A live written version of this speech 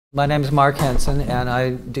My name is Mark Henson, and I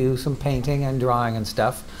do some painting and drawing and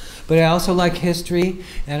stuff. But I also like history,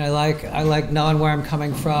 and I like knowing where I'm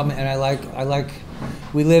coming from, and I like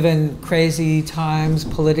we live in crazy times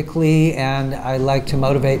politically, and I like to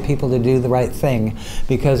motivate people to do the right thing,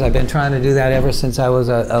 because I've been trying to do that ever since I was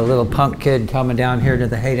a little punk kid coming down here to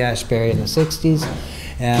the Haight-Ashbury in the 60s,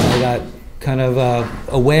 and I got kind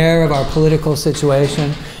of aware of our political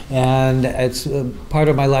situation, and it's part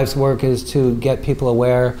of my life's work is to get people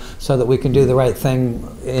aware so that we can do the right thing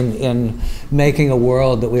in making a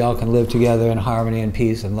world that we all can live together in harmony and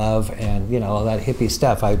peace and love and, you know, all that hippie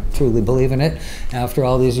stuff. I truly believe in it. After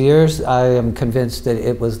all these years, I am convinced that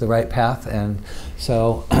it was the right path, and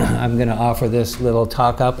so I'm going to offer this little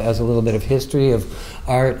talk up as a little bit of history of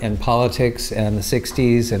art and politics and the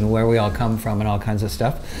 60s and where we all come from and all kinds of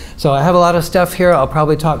stuff. So I have a lot of stuff here. I'll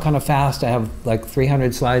probably talk kind of fast. I have like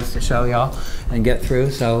 300 slides to show y'all and get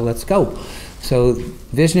through, so let's go. So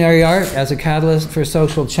visionary art as a catalyst for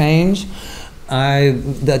social change.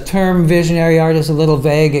 The term visionary art is a little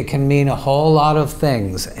vague. It can mean a whole lot of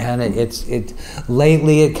things, and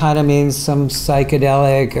lately it kind of means some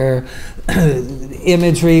psychedelic or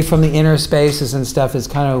imagery from the inner spaces and stuff is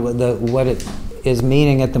kind of what it is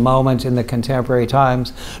meaning at the moment in the contemporary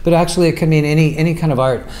times. But actually it can mean any kind of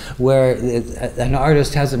art where an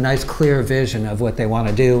artist has a nice clear vision of what they want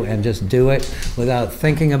to do and just do it without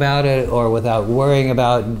thinking about it or without worrying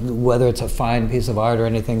about whether it's a fine piece of art or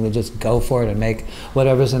anything. They just go for it and make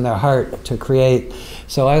whatever's in their heart to create.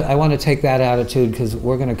 So I want to take that attitude, because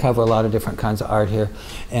we're going to cover a lot of different kinds of art here,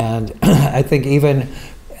 and I think even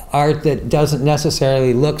art that doesn't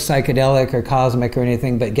necessarily look psychedelic or cosmic or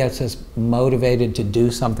anything, but gets us motivated to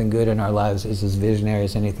do something good in our lives, is as visionary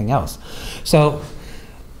as anything else. So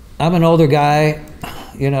I'm an older guy.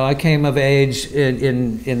 You know, I came of age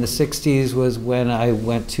in the 60s was when I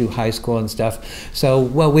went to high school and stuff. So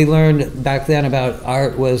what we learned back then about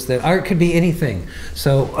art was that art could be anything.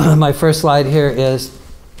 So my first slide here is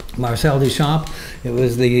Marcel Duchamp. It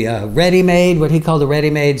was the ready-made, what he called a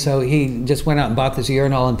ready-made. So he just went out and bought this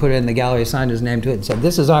urinal and put it in the gallery, signed his name to it, and said,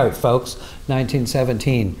 "This is art, folks,"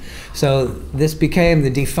 1917. So this became the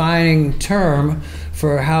defining term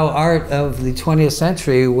for how art of the 20th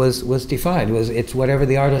century was defined. It's whatever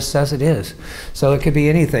the artist says it is. So it could be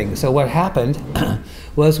anything. So what happened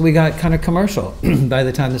was we got kind of commercial. By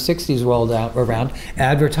the time the 60s rolled around,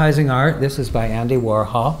 advertising art, this is by Andy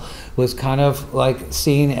Warhol, was kind of like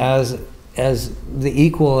seen as the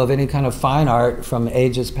equal of any kind of fine art from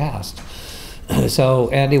ages past. So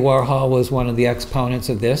Andy Warhol was one of the exponents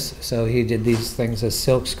of this. So he did these things as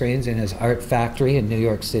silk screens in his art factory in New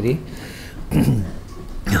York City.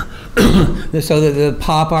 So the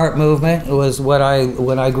pop art movement was when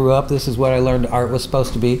I grew up. This is what I learned art was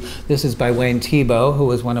supposed to be. This is by Wayne Thiebaud, who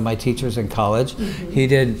was one of my teachers in college. Mm-hmm. He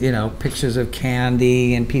did, you know, pictures of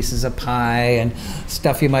candy and pieces of pie and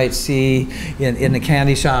stuff you might see in the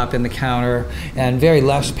candy shop, in the counter, and very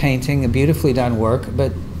lush painting and beautifully done work.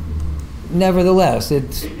 But nevertheless,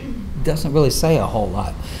 it doesn't really say a whole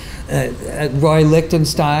lot. Roy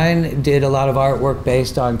Lichtenstein did a lot of artwork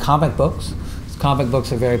based on comic books. Comic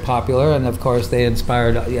books are very popular, and of course they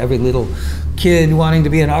inspired every little kid wanting to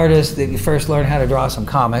be an artist that you first learn how to draw some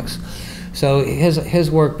comics. So his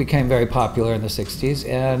work became very popular in the 60s.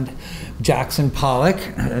 And Jackson Pollock,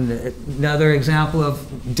 another example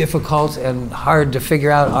of difficult and hard to figure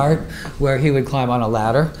out art, where he would climb on a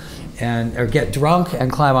ladder or get drunk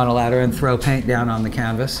and climb on a ladder and throw paint down on the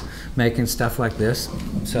canvas, making stuff like this.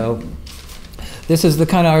 So this is the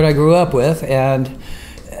kind of art I grew up with, and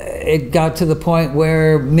it got to the point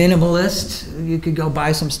where minimalist, you could go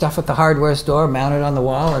buy some stuff at the hardware store, mount it on the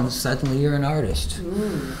wall, and suddenly you're an artist.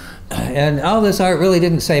 Mm. And all this art really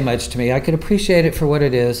didn't say much to me. I could appreciate it for what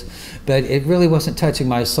it is, but it really wasn't touching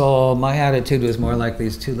my soul. My attitude was more like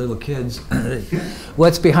these two little kids.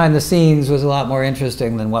 What's behind the scenes was a lot more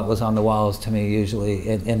interesting than what was on the walls to me, usually,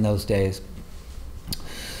 in those days.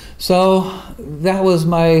 So that was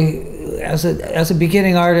as a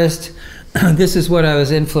beginning artist, this is what I was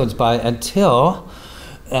influenced by until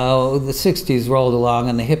the 60s rolled along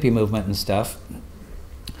and the hippie movement and stuff.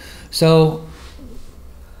 So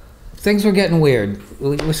things were getting weird.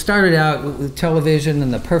 We started out with television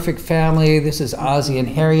and The Perfect Family. This is Ozzie and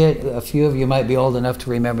Harriet. A few of you might be old enough to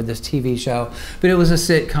remember this TV show, but it was a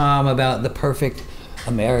sitcom about the perfect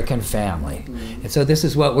American family. Mm-hmm. And so this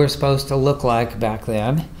is what we're supposed to look like back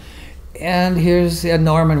then. And here's a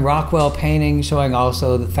Norman Rockwell painting showing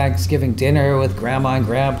also the Thanksgiving dinner with Grandma and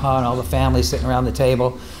Grandpa and all the family sitting around the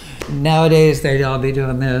table. Nowadays, they'd all be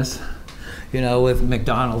doing this, you know, with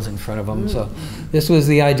McDonald's in front of them. So this was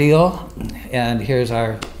the ideal. And here's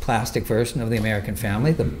our plastic version of the American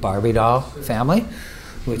family, the Barbie doll family,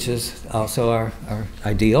 which is also our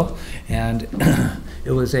ideal. And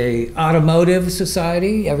it was a automotive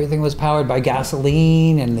society. Everything was powered by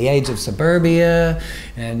gasoline and the age of suburbia.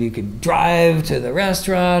 And you could drive to the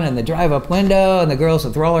restaurant and the drive-up window, and the girls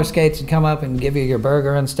with roller skates would come up and give you your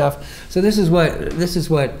burger and stuff. So this is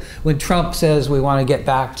what when Trump says we want to get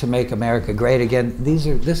back to make America great again,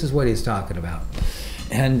 this is what he's talking about.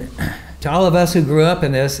 And to all of us who grew up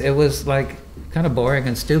in this, it was like kind of boring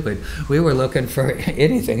and stupid. We were looking for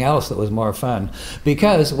anything else that was more fun,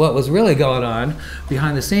 because what was really going on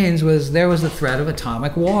behind the scenes was there was the threat of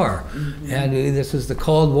atomic war. And this was the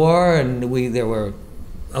Cold War, and there were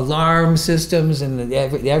alarm systems, and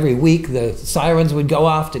every week the sirens would go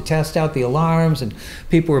off to test out the alarms, and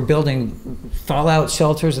people were building fallout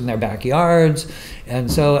shelters in their backyards.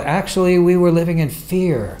 And so actually we were living in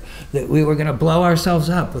fear that we were going to blow ourselves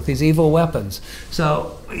up with these evil weapons.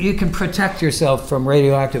 So you can protect yourself from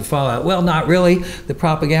radioactive fallout. Well, not really. The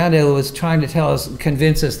propaganda was trying to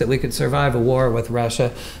convince us that we could survive a war with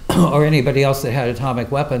Russia or anybody else that had atomic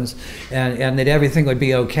weapons, and that everything would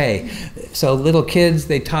be okay. So little kids,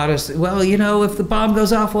 they taught us, well, you know, if the bomb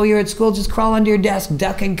goes off while you're at school, just crawl under your desk,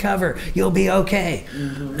 duck and cover, you'll be okay.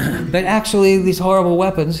 But actually, these horrible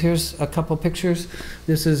weapons, here's a couple pictures.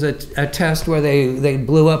 This is a test where they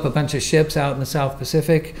blew up a bunch of ships out in the South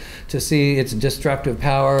Pacific to see its destructive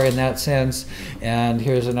power in that sense. And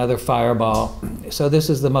here's another fireball. So this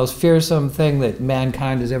is the most fearsome thing that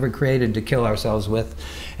mankind has ever created to kill ourselves with.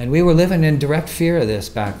 And we were living in direct fear of this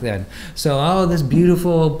back then. So all of this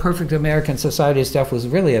beautiful, perfect American society stuff was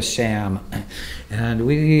really a sham. And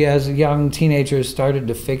we, as young teenagers, started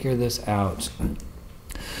to figure this out.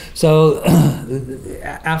 So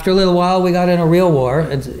after a little while, we got in a real war.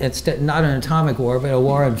 It's not an atomic war, but a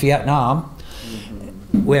war in Vietnam,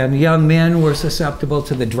 when young men were susceptible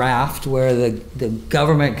to the draft, where the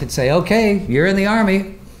government could say, okay, you're in the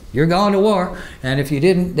army, you're going to war, and if you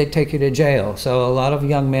didn't, they'd take you to jail. So a lot of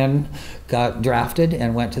young men got drafted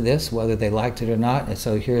and went to this, whether they liked it or not. And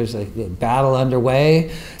so here's a battle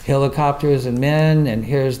underway, helicopters and men, and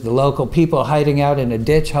here's the local people hiding out in a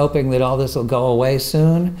ditch hoping that all this will go away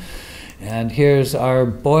soon. And here's our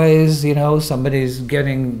boys, you know, somebody's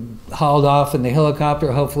getting hauled off in the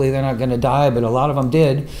helicopter. Hopefully they're not going to die, but a lot of them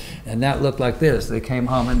did. And that looked like this. They came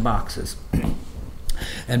home in boxes.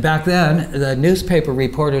 And back then, the newspaper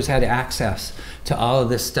reporters had access to all of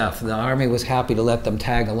this stuff. The Army was happy to let them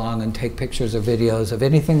tag along and take pictures or videos of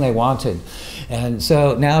anything they wanted. And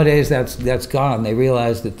so nowadays that's gone. They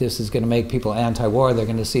realize that this is going to make people anti-war. They're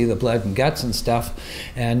going to see the blood and guts and stuff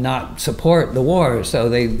and not support the war. So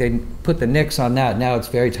they put the nix on that. Now it's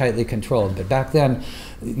very tightly controlled. But back then,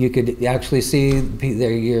 you could actually see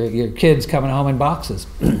your kids coming home in boxes.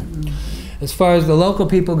 As far as the local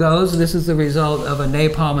people goes, this is the result of a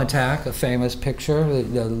napalm attack, a famous picture.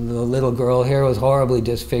 The little girl here was horribly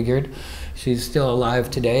disfigured. She's still alive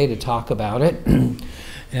today to talk about it.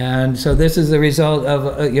 And so this is the result of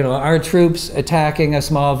our troops attacking a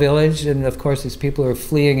small village, and of course these people are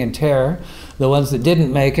fleeing in terror. The ones that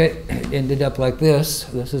didn't make it ended up like this.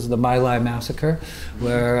 This is the My Lai massacre,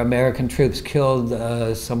 where American troops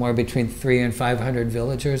killed somewhere between 300 and 500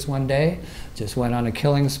 villagers one day. Just went on a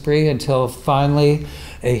killing spree until finally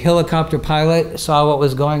a helicopter pilot saw what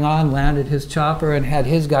was going on, landed his chopper, and had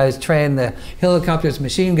his guys train the helicopter's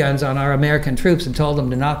machine guns on our American troops and told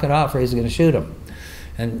them to knock it off or he's going to shoot them.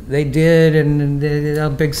 And they did, and a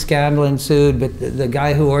big scandal ensued, but the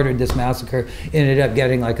guy who ordered this massacre ended up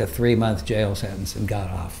getting like a 3-month jail sentence and got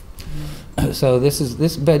off. So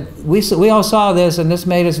but we all saw this, and this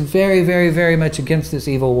made us very, very, very much against this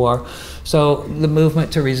evil war. So the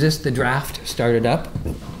movement to resist the draft started up.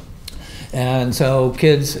 And so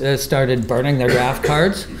kids started burning their draft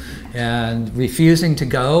cards and refusing to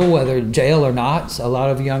go, whether jail or not. So a lot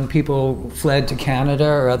of young people fled to Canada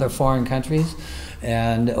or other foreign countries,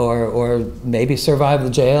 and or maybe survived the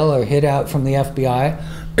jail or hid out from the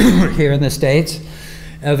FBI here in the States.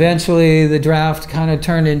 Eventually, the draft kind of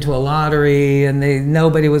turned into a lottery, and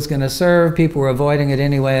nobody was going to serve. People were avoiding it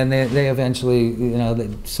anyway, and they eventually, they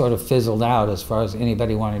sort of fizzled out as far as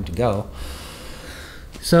anybody wanting to go.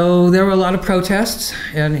 So there were a lot of protests,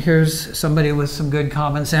 and here's somebody with some good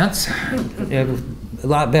common sense. A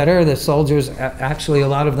lot better. The soldiers, actually, a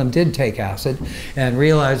lot of them did take acid and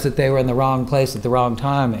realized that they were in the wrong place at the wrong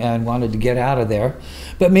time and wanted to get out of there.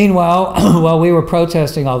 But meanwhile, while we were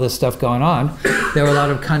protesting all this stuff going on, there were a lot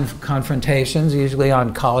of confrontations, usually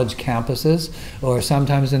on college campuses or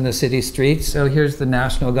sometimes in the city streets. So here's the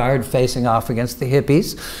National Guard facing off against the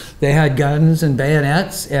hippies. They had guns and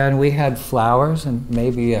bayonets, and we had flowers and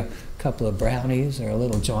maybe a couple of brownies or a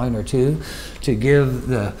little joint or two to give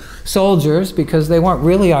the soldiers, because they weren't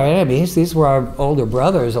really our enemies. These were our older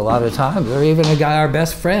brothers a lot of times, or even a guy, our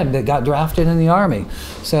best friend, that got drafted in the army.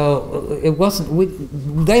 So it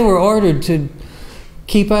wasn't, they were ordered to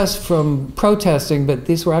keep us from protesting, but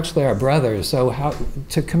these were actually our brothers. So how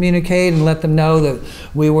to communicate and let them know that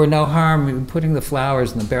we were no harm, putting the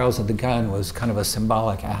flowers in the barrels of the gun was kind of a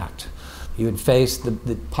symbolic act. You would face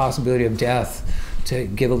the possibility of death to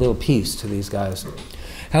give a little peace to these guys.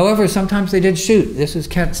 However, sometimes they did shoot. This is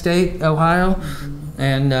Kent State, Ohio,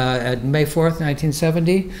 and at May 4th,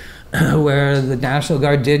 1970, where the National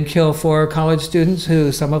Guard did kill 4 college students,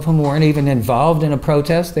 who some of whom weren't even involved in a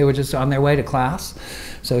protest. They were just on their way to class.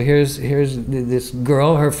 So here's this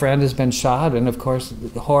girl, her friend has been shot, and of course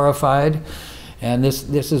horrified. And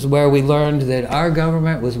this is where we learned that our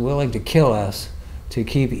government was willing to kill us to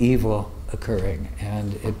keep evil occurring.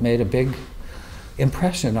 And it made a big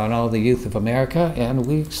impression on all the youth of America, and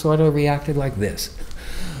we sort of reacted like this.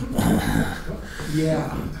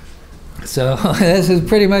 Yeah. So this is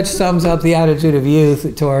pretty much sums up the attitude of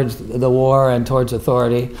youth towards the war and towards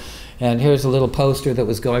authority. And here's a little poster that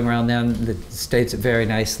was going around then that states it very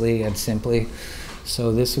nicely and simply.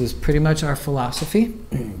 So this was pretty much our philosophy.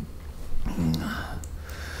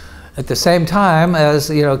 At the same time as,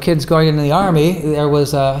 you know, kids going into the army, there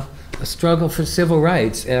was a struggle for civil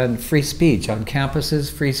rights and free speech on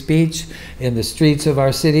campuses, free speech in the streets of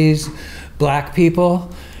our cities. Black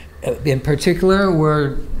people, in particular,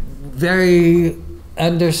 were very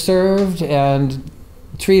underserved and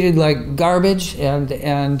treated like garbage,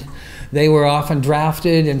 and they were often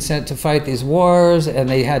drafted and sent to fight these wars, and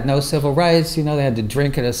they had no civil rights. You know, they had to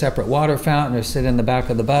drink at a separate water fountain or sit in the back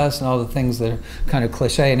of the bus and all the things that are kind of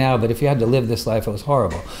cliche now, but if you had to live this life, it was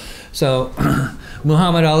horrible. So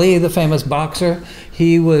Muhammad Ali, the famous boxer,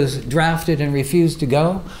 he was drafted and refused to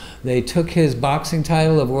go. They took his boxing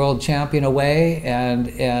title of world champion away,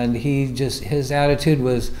 and he just, his attitude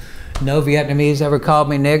was, no Vietnamese ever called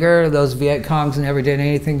me nigger. Those Viet Congs never did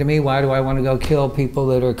anything to me. Why do I want to go kill people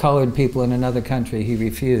that are colored people in another country? He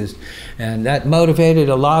refused. And that motivated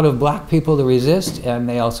a lot of black people to resist. And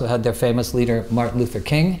they also had their famous leader, Martin Luther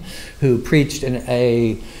King, who preached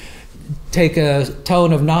take a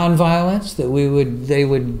tone of nonviolence, that they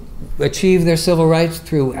would achieve their civil rights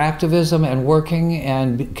through activism and working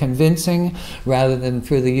and convincing rather than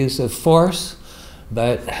through the use of force.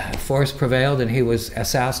 But force prevailed, and he was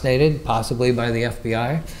assassinated, possibly by the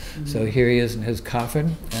FBI. So here he is in his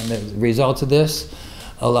coffin. And the result of this,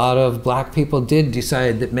 a lot of black people did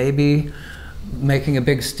decide that maybe making a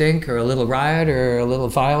big stink or a little riot or a little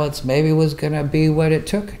violence maybe was going to be what it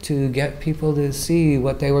took to get people to see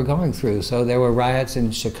what they were going through. So there were riots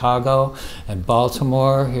in Chicago and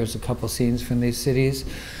Baltimore. Here's a couple scenes from these cities,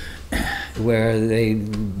 where they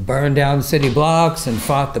burned down city blocks and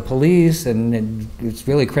fought the police, and it's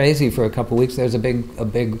really crazy. For a couple weeks, there's a big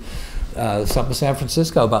something in San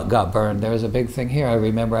Francisco got burned. There was a big thing here. I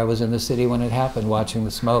remember I was in the city when it happened, watching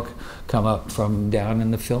the smoke come up from down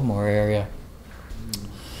in the Fillmore area.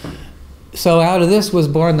 So out of this was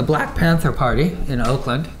born the Black Panther Party in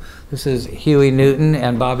Oakland. This is Huey Newton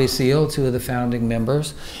and Bobby Seale, 2 of the founding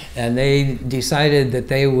members, and they decided that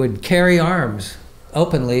they would carry arms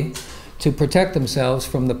openly to protect themselves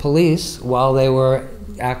from the police while they were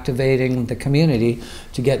activating the community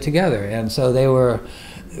to get together. And so they were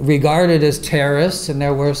regarded as terrorists, and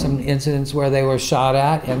there were some incidents where they were shot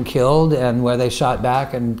at and killed, and where they shot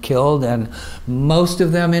back and killed, and most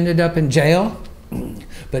of them ended up in jail,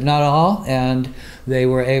 but not all. And they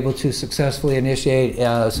were able to successfully initiate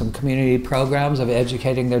some community programs of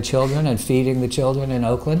educating their children and feeding the children in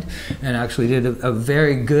Oakland, and actually did a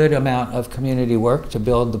very good amount of community work to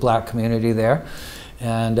build the black community there.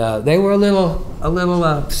 And they were a little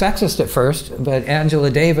sexist at first, but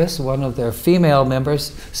Angela Davis, one of their female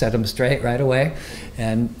members, set them straight right away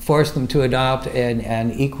and forced them to adopt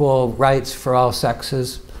an equal rights for all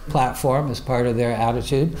sexes platform as part of their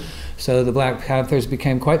attitude. So the Black Panthers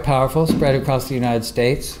became quite powerful, spread across the United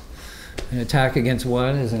States. An attack against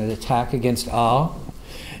one is an attack against all.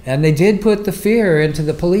 And they did put the fear into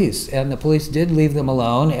the police, and the police did leave them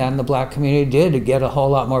alone, and the black community did get a whole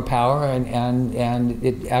lot more power, and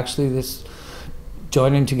it actually, this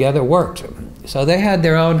joining together worked. So they had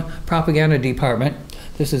their own propaganda department.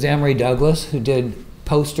 This is Emory Douglas, who did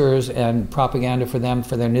posters and propaganda for them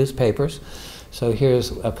for their newspapers. So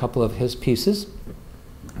here's a couple of his pieces.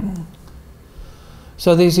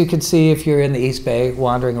 So these you can see if you're in the East Bay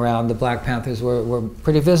wandering around. The Black Panthers were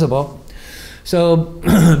pretty visible. So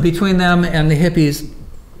between them and the hippies,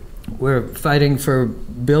 we're fighting for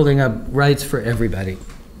building up rights for everybody.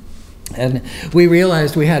 And we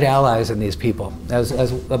realized we had allies in these people. As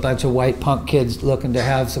a bunch of white punk kids looking to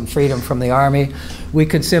have some freedom from the army, we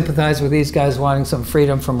could sympathize with these guys wanting some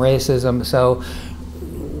freedom from racism. So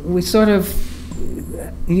we sort of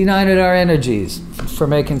united our energies for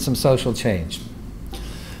making some social change.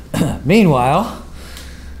 Meanwhile,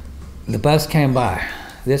 the bus came by.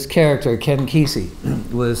 This character, Ken Kesey,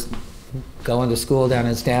 was going to school down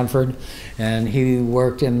in Stanford, and he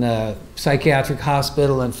worked in the psychiatric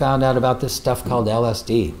hospital and found out about this stuff called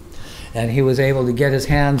LSD. And he was able to get his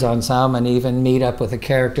hands on some and even meet up with a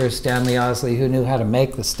character, Stanley Osley, who knew how to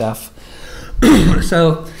make the stuff.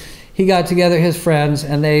 So he got together his friends,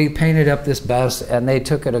 and they painted up this bus, and they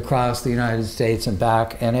took it across the United States and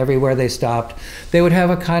back, and everywhere they stopped, they would have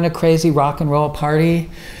a kind of crazy rock and roll party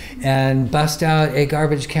and bust out a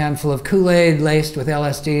garbage can full of Kool-Aid laced with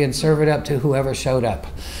LSD and serve it up to whoever showed up.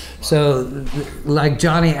 So like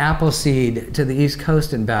Johnny Appleseed to the East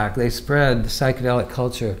Coast and back, they spread the psychedelic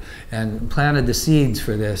culture and planted the seeds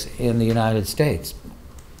for this in the United States.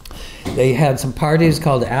 They had some parties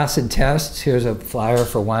called acid tests. Here's a flyer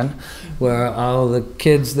for one, where all the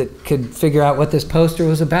kids that could figure out what this poster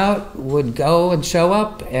was about would go and show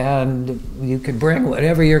up, and you could bring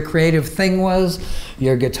whatever your creative thing was,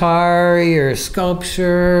 your guitar, your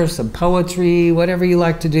sculpture, some poetry, whatever you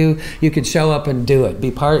like to do, you could show up and do it. Be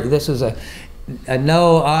part. This was a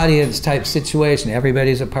no audience type situation.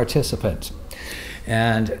 Everybody's a participant.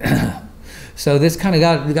 And so this kind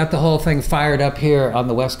of got the whole thing fired up here on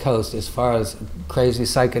the West Coast as far as crazy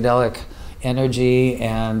psychedelic energy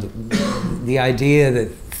and the idea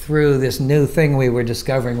that through this new thing we were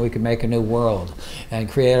discovering we could make a new world and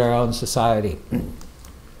create our own society.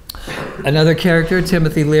 Another character,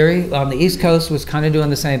 Timothy Leary, on the East Coast was kind of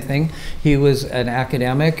doing the same thing. He was an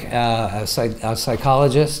academic, a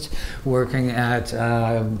psychologist working at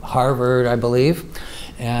Harvard, I believe.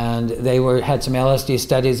 And they had some LSD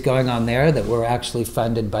studies going on there that were actually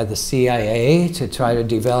funded by the CIA to try to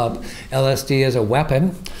develop LSD as a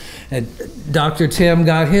weapon. And Dr. Tim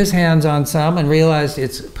got his hands on some and realized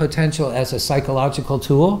its potential as a psychological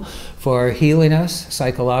tool for healing us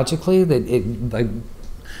psychologically, that by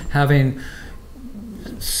having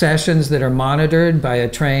sessions that are monitored by a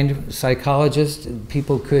trained psychologist,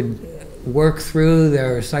 people could work through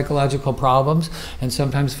their psychological problems and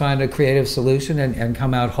sometimes find a creative solution and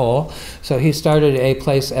come out whole. So he started a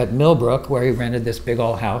place at Millbrook where he rented this big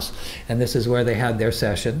old house, and this is where they had their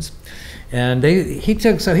sessions. And he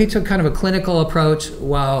took kind of a clinical approach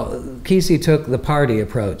while Kesey took the party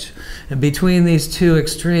approach. And between these two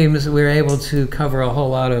extremes, we were able to cover a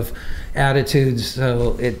whole lot of attitudes,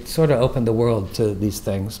 so it sort of opened the world to these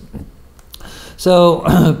things.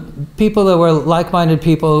 So people that were like-minded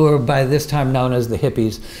people, who were by this time known as the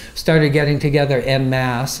hippies, started getting together en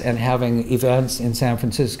masse and having events in San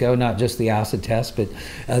Francisco, not just the acid test, but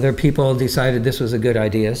other people decided this was a good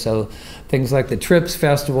idea. So things like the Trips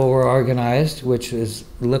Festival were organized, which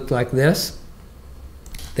looked like this.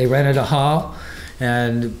 They rented a hall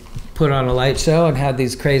and put on a light show and had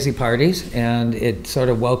these crazy parties, and it sort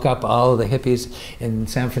of woke up all of the hippies in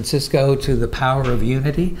San Francisco to the power of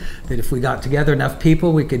unity, that if we got together enough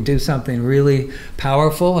people, we could do something really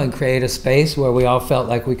powerful and create a space where we all felt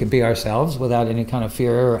like we could be ourselves without any kind of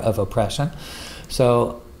fear of oppression.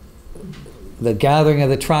 So the gathering of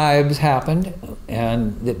the tribes happened,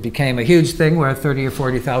 and it became a huge thing where 30 or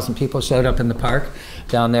 40,000 people showed up in the park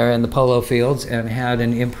down there in the polo fields and had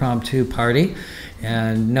an impromptu party.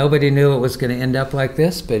 And nobody knew it was going to end up like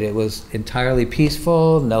this, but it was entirely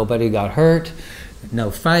peaceful. Nobody got hurt,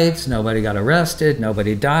 no fights, nobody got arrested,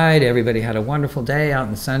 nobody died. Everybody had a wonderful day out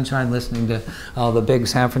in the sunshine listening to all the big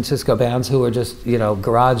San Francisco bands who were just,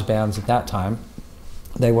 garage bands at that time.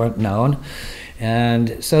 They weren't known.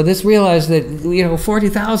 And so this realized that,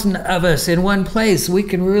 40,000 of us in one place, we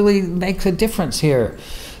can really make a difference here.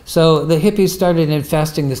 So the hippies started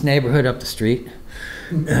infesting this neighborhood up the street.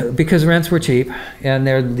 Because rents were cheap, and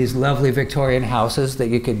there are these lovely Victorian houses that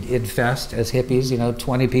you could infest as hippies.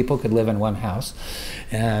 20 people could live in one house.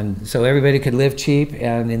 And so everybody could live cheap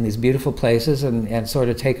and in these beautiful places and sort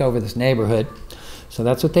of take over this neighborhood. So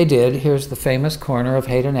that's what they did. Here's the famous corner of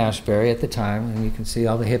Haight-Ashbury at the time, and you can see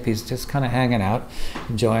all the hippies just kind of hanging out,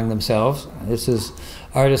 enjoying themselves. This is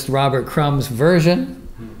artist Robert Crumb's version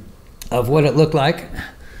of what it looked like.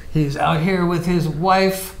 He's out here with his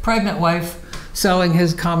wife, pregnant wife, selling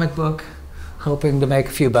his comic book, hoping to make a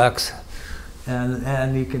few bucks,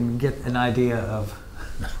 and you can get an idea of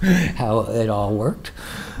how it all worked.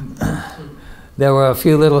 There were a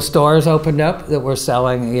few little stores opened up that were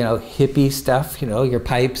selling, hippie stuff, your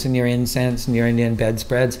pipes and your incense and your Indian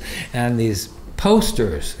bedspreads, and these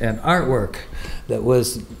posters and artwork that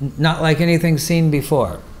was not like anything seen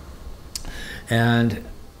before. And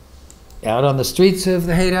out on the streets of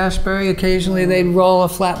the Haight-Ashbury, occasionally they'd roll a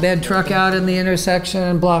flatbed truck out in the intersection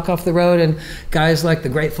and block off the road, and guys like the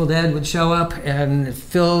Grateful Dead would show up and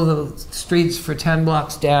fill the streets for 10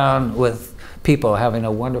 blocks down with people having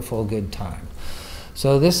a wonderful, good time.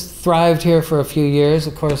 So this thrived here for a few years.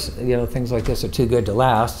 Of course, you know, things like this are too good to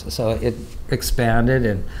last, so it expanded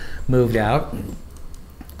and moved out.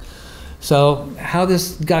 So how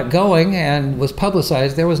this got going and was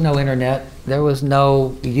publicized, there was no internet, there was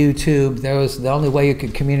no YouTube, the only way you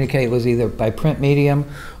could communicate was either by print medium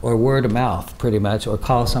or word of mouth, pretty much, or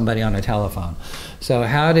call somebody on a telephone. So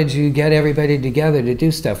how did you get everybody together to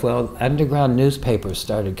do stuff? Well, underground newspapers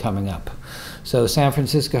started coming up. So San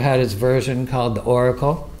Francisco had its version called the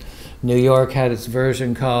Oracle. New York had its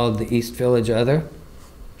version called the East Village Other.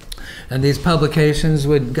 And these publications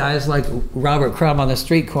would, guys like Robert Crumb on the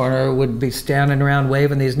street corner would be standing around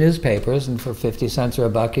waving these newspapers, and for 50 cents or a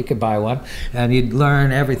buck you could buy one, and you'd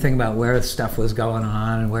learn everything about where stuff was going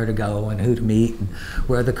on and where to go and who to meet and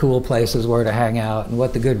where the cool places were to hang out and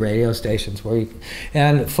what the good radio stations were.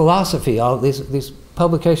 And philosophy, all these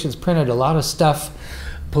publications printed a lot of stuff,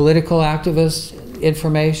 political activists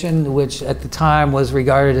information, which at the time was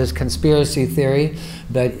regarded as conspiracy theory,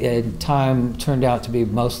 but in time turned out to be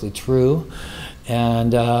mostly true.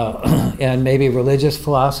 And maybe religious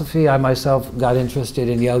philosophy. I myself got interested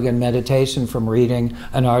in yoga and meditation from reading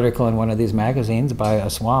an article in one of these magazines by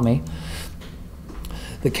a Swami.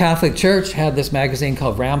 The Catholic Church had this magazine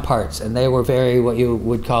called Ramparts, and they were very, what you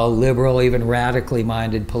would call liberal, even radically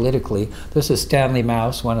minded politically. This is Stanley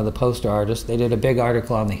Mouse, one of the poster artists. They did a big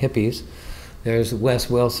article on the hippies. There's Wes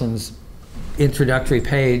Wilson's introductory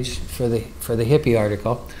page for the hippie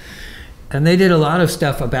article. And they did a lot of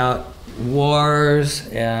stuff about wars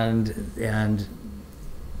and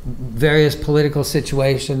various political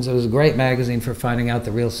situations. It was a great magazine for finding out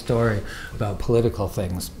the real story about political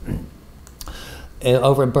things.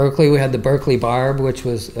 Over in Berkeley, we had the Berkeley Barb, which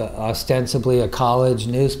was ostensibly a college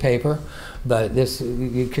newspaper, but this,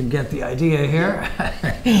 you can get the idea here,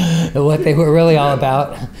 what they were really all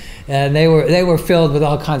about. And they were filled with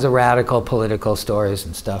all kinds of radical political stories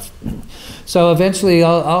and stuff. So eventually,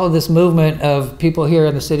 all of this movement of people here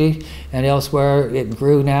in the city and elsewhere, it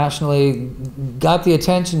grew nationally, got the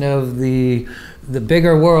attention of the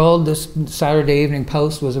bigger world. This Saturday Evening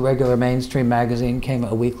Post was a regular mainstream magazine, came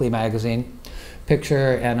a weekly magazine,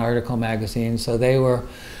 picture and article magazine. So they were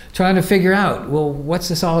trying to figure out, well, what's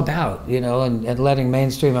this all about, you know, and letting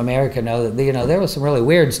mainstream America know that, you know, there was some really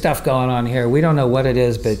weird stuff going on here. We don't know what it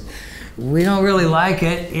is, but we don't really like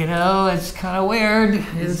it, you know, it's kind of weird.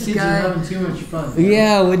 Kids are having too much fun.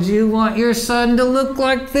 Yeah, would you want your son to look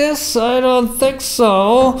like this? I don't think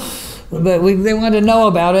so. But they wanted to know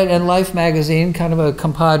about it, and Life magazine, kind of a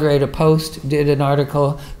compadre to Post, did an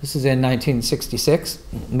article, this is in 1966,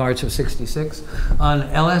 March of 66, on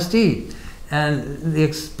LSD and the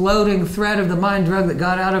exploding threat of the mind drug that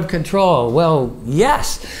got out of control. Well,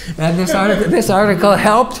 yes, and this article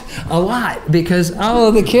helped a lot, because all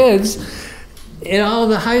of the kids in all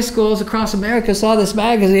the high schools across America saw this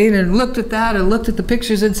magazine and looked at that and looked at the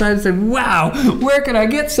pictures inside and said, wow, where can I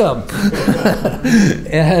get some?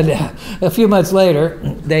 And a few months later,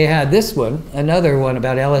 they had this one, another one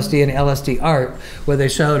about LSD and LSD art, where they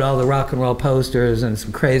showed all the rock and roll posters and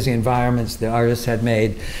some crazy environments the artists had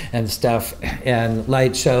made and stuff, and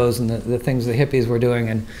light shows and the things the hippies were doing.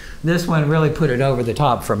 And this one really put it over the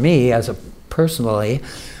top for me personally.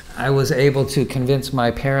 I was able to convince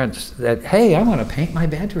my parents that, hey, I want to paint my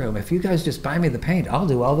bedroom. If you guys just buy me the paint, I'll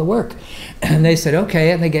do all the work. And they said,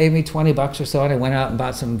 okay, and they gave me 20 bucks or so, and I went out and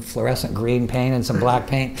bought some fluorescent green paint and some black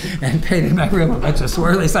paint and painted my room a bunch of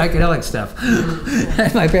swirly psychedelic stuff.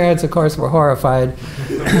 And my parents, of course, were horrified.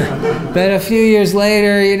 But a few years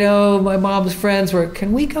later, you know, my mom's friends were,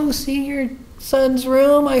 can we go see your son's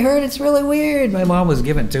room? I heard it's really weird. My mom was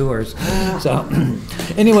giving tours. So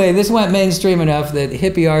anyway, this went mainstream enough that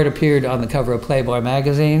hippie art appeared on the cover of Playboy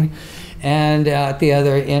magazine, and at the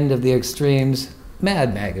other end of the extremes,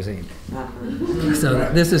 Mad magazine.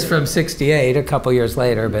 So this is from '68, a couple years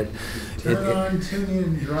later, but Turn on, tune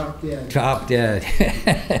in, drop dead. Drop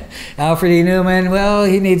dead. Alfred E. Newman, well,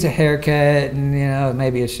 he needs a haircut and, you know,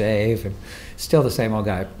 maybe a shave, and still the same old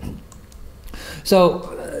guy.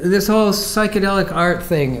 So this whole psychedelic art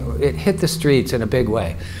thing, it hit the streets in a big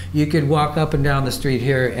way. You could walk up and down the street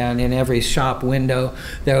here, and in every shop window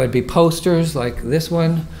there would be posters like this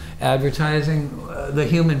one advertising the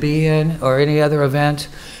Human Be-In or any other event.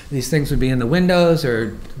 These things would be in the windows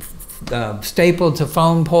or stapled to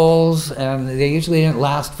phone poles, and they usually didn't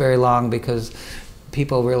last very long because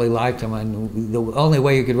people really liked them, and the only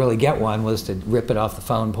way you could really get one was to rip it off the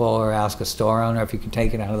phone pole or ask a store owner if you could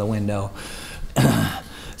take it out of the window.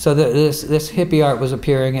 So this hippie art was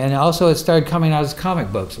appearing, and also it started coming out as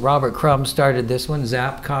comic books. Robert Crumb started this one,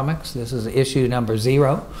 Zap Comics. This is issue number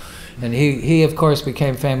 0. And he of course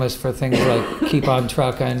became famous for things like Keep on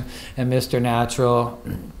Truckin' and Mr. Natural,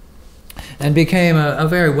 and became a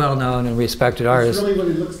very well-known and respected artist. That's really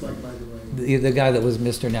what he looks like, by the way. The guy that was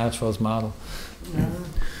Mr. Natural's model.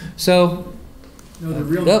 So, No, the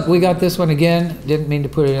real we got this one again. Didn't mean to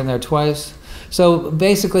put it in there twice. So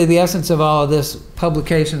basically the essence of all of this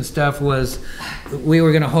publication stuff was we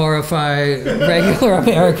were going to horrify regular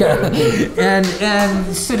America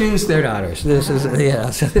and seduce their daughters. This is,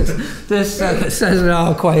 so this says it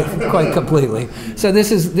all quite completely. So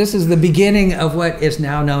this is the beginning of what is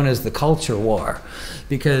now known as the culture war,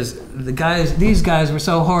 because these guys were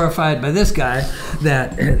so horrified by this guy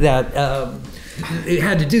that it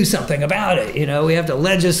had to do something about it. You know, we have to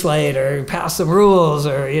legislate or pass some rules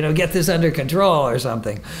or, you know, get this under control or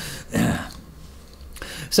something.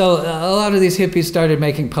 So a lot of these hippies started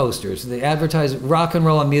making posters. They advertised rock and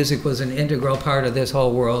roll and music was an integral part of this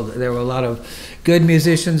whole world. There were a lot of good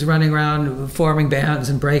musicians running around forming bands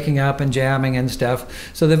and breaking up and jamming and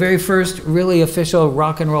stuff. So the very first really official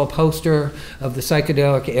rock and roll poster of the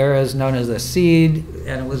psychedelic era is known as The Seed,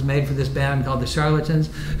 and it was made for this band called the Charlatans,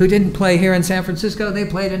 who didn't play here in San Francisco. They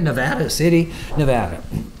played in Nevada City, Nevada.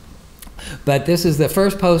 But this is the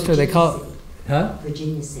first poster. They call it, huh?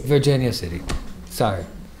 Virginia City. Virginia City. Sorry.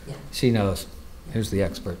 Yeah. She knows. Here's the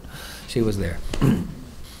expert. She was there.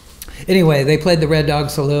 Anyway, they played the Red Dog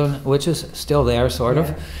Saloon, which is still there, sort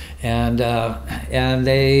of. And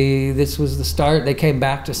this was the start. They came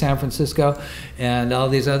back to San Francisco, and all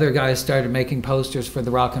these other guys started making posters for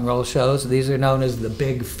the rock and roll shows. These are known as the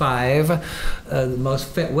Big Five. The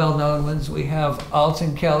most well-known ones, we have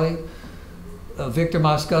Alton Kelly, Victor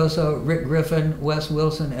Moscoso, Rick Griffin, Wes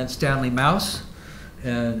Wilson, and Stanley Mouse.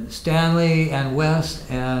 And Stanley and Wes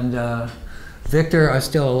and Victor are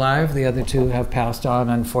still alive. The other two have passed on,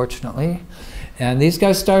 unfortunately. And these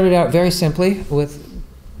guys started out very simply with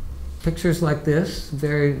pictures like this.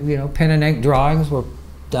 Very, pen and ink drawings were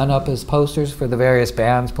done up as posters for the various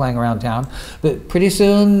bands playing around town. But pretty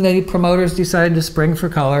soon the promoters decided to spring for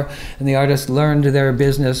color, and the artists learned their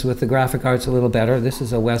business with the graphic arts a little better. This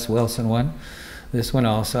is a Wes Wilson one. This one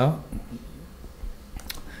also.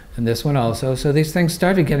 And this one also. So these things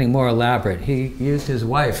started getting more elaborate. He used his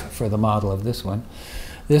wife for the model of this one.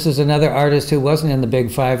 This is another artist who wasn't in the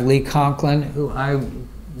Big Five, Lee Conklin, who I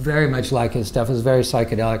very much like his stuff. It's very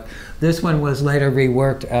psychedelic. This one was later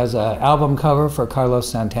reworked as an album cover for Carlos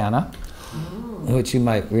Santana, which you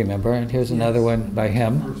might remember. And here's another one by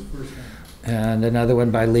him, and another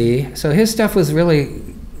one by Lee. So his stuff was really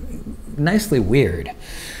nicely weird.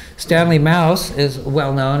 Stanley Mouse is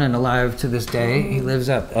well known and alive to this day. He lives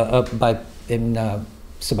up in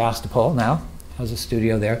Sebastopol now, has a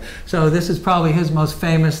studio there. So this is probably his most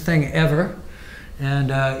famous thing ever.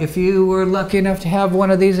 And if you were lucky enough to have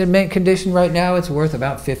one of these in mint condition right now, it's worth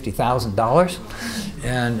about $50,000.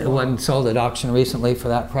 And one sold at auction recently for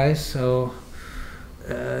that price. So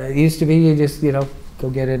it used to be you just,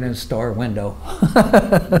 go get it in a store window.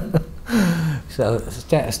 So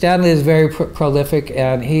Stanley is very prolific,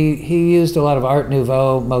 and he used a lot of Art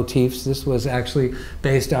Nouveau motifs. This was actually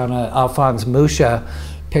based on an Alphonse Mucha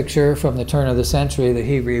picture from the turn of the century that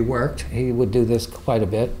he reworked. He would do this quite a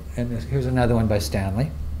bit. And here's another one by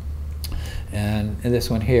Stanley. And this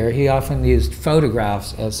one here, he often used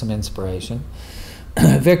photographs as some inspiration.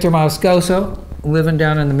 Victor Moscoso, living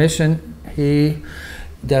down in the Mission, he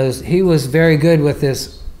was very good with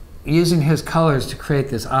this, using his colors to create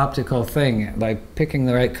this optical thing, by picking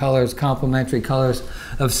the right colors, complementary colors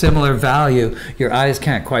of similar value. Your eyes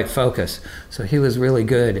can't quite focus. So he was really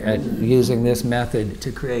good at using this method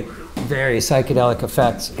to create very psychedelic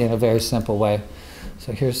effects in a very simple way.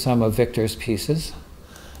 So here's some of Victor's pieces.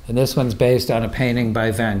 And this one's based on a painting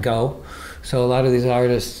by Van Gogh. So a lot of these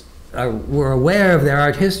artists were aware of their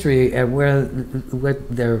art history and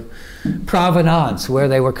what their provenance, where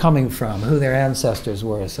they were coming from, who their ancestors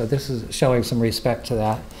were. So this is showing some respect to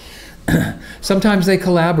that. Sometimes they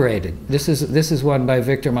collaborated. This is one by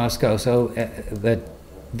Victor Moscoso.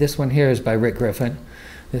 This one here is by Rick Griffin.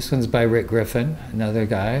 This one's by Rick Griffin, another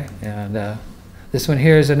guy. And this one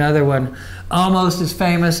here is another one, almost as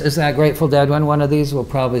famous as that Grateful Dead one. One of these will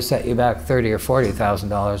probably set you back $30,000 or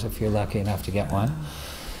 $40,000 if you're lucky enough to get one.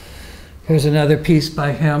 Here's another piece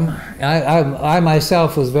by him. I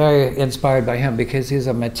myself was very inspired by him because he's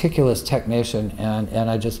a meticulous technician, and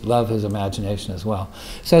I just love his imagination as well.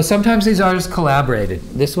 So sometimes these artists collaborated.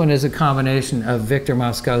 This one is a combination of Victor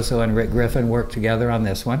Moscoso and Rick Griffin worked together on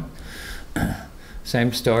this one.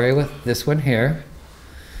 Same story with this one here.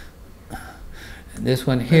 This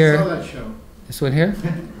one here. I saw that show. This one here?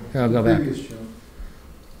 Here, I'll go back. Show.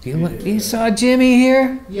 You saw Jimmy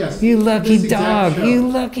here? Yes. You lucky this exact dog. show. You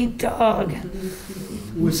lucky dog.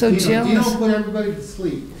 I'm so jealous. Dino put everybody to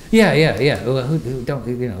sleep. Yeah. Well, who don't,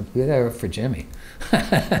 you're there for Jimmy.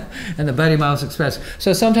 And the Buddy Miles Express.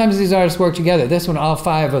 So sometimes these artists work together. This one, all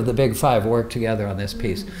 5 of the big 5 worked together on this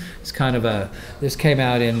piece. It's kind of this came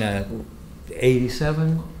out in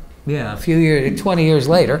 87? Yeah, a few years, 20 years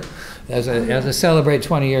later. As a celebrate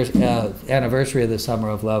 20 years anniversary of the Summer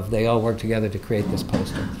of Love, they all worked together to create this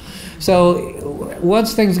poster. So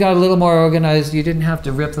once things got a little more organized, you didn't have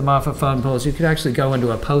to rip them off of phone poles. You could actually go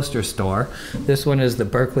into a poster store. This one is the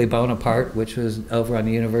Berkeley Bonaparte, which was over on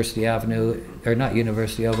University Avenue, or not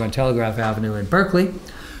University, over on Telegraph Avenue in Berkeley,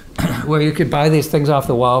 where you could buy these things off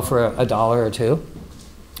the wall for $1 or $2.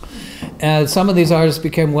 And some of these artists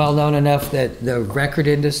became well known enough that the record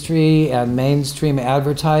industry and mainstream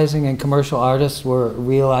advertising and commercial artists were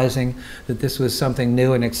realizing that this was something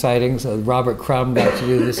new and exciting. So Robert Crumb got to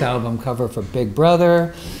do this album cover for Big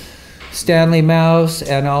Brother. Stanley Mouse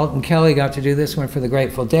and Alton Kelly got to do this one for the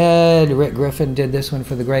Grateful Dead. Rick Griffin did this one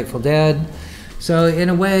for the Grateful Dead. So in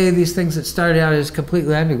a way, these things that started out as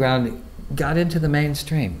completely underground got into the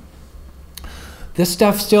mainstream. This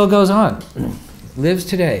stuff still goes on, lives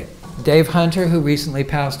today. Dave Hunter, who recently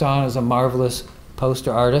passed on, is a marvelous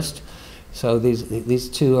poster artist. So these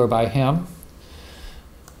 2 are by him.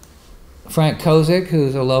 Frank Kozik,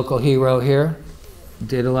 who's a local hero here,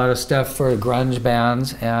 did a lot of stuff for grunge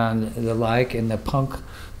bands and the like in the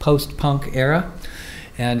post-punk era.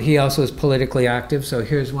 And he also is politically active. So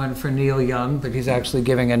here's one for Neil Young, but he's actually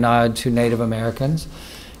giving a nod to Native Americans.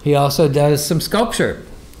 He also does some sculpture.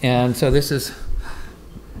 And so this is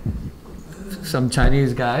some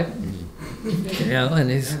Chinese guy, and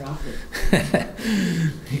he's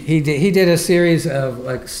he did a series of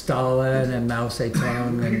like Stalin and Mao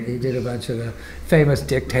Zedong, and he did a bunch of the famous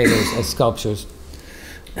dictators as sculptures.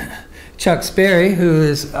 Chuck Sperry, who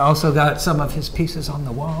has also got some of his pieces on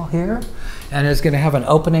the wall here, and is going to have an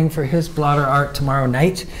opening for his blotter art tomorrow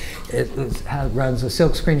night. It runs a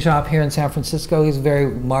silkscreen shop here in San Francisco. He's a very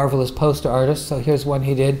marvelous poster artist. So here's one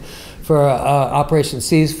he did for Operation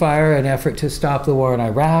Ceasefire, an effort to stop the war in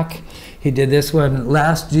Iraq. He did this one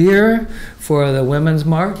last year for the Women's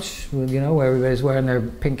March, where everybody's wearing their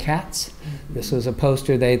pink hats. This was a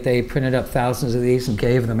poster. They printed up thousands of these and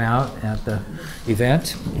gave them out at the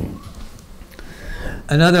event.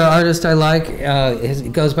 Another artist I like, he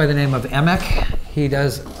goes by the name of Emick. He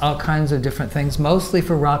does all kinds of different things, mostly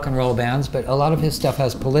for rock and roll bands, but a lot of his stuff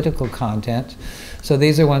has political content. So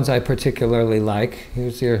these are ones I particularly like.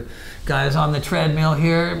 Here's your guys on the treadmill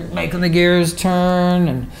here, making the gears turn,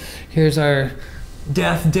 and here's our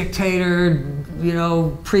death dictator,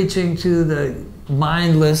 preaching to the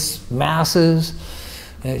mindless masses.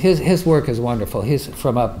 His work is wonderful. He's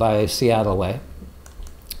from up by Seattle way.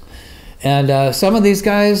 And some of these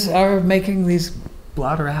guys are making these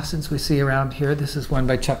blotter acids we see around here. This is one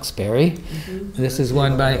by Chuck Sperry. This is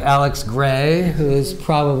one by Alex Gray, who is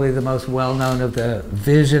probably the most well-known of the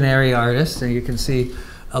visionary artists. And you can see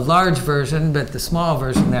a large version, but the small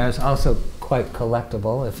version there is also quite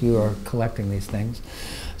collectible if you are collecting these things.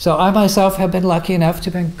 So I myself have been lucky enough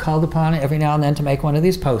to have been called upon every now and then to make one of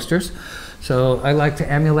these posters. So I like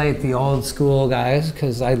to emulate the old school guys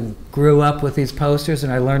because I grew up with these posters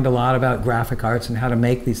and I learned a lot about graphic arts and how to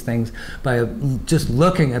make these things by just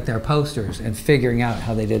looking at their posters and figuring out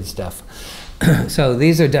how they did stuff. So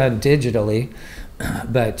these are done digitally,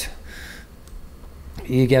 but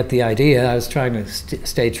you get the idea. I was trying to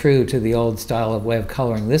stay true to the old style of way of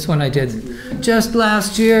coloring. This one I did just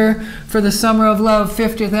last year for the Summer of Love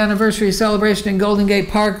 50th anniversary celebration in Golden Gate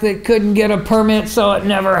Park that couldn't get a permit, so it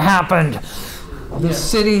never happened. The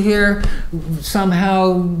city here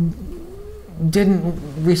somehow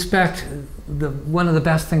didn't respect one of the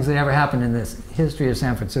best things that ever happened in this history of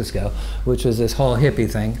San Francisco, which was this whole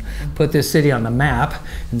hippie thing. Put this city on the map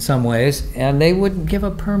in some ways, and they wouldn't give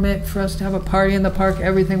a permit for us to have a party in the park.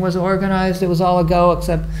 Everything was organized. It was all a go,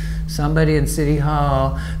 except somebody in City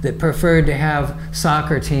Hall that preferred to have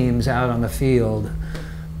soccer teams out on the field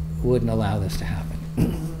wouldn't allow this to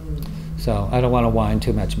happen. So I don't want to whine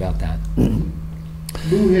too much about that.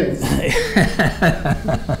 Boo hits.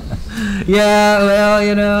 Yeah,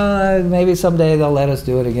 well, maybe someday they'll let us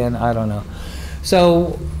do it again. I don't know.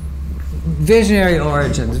 So visionary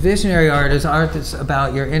origins. Visionary art is art that's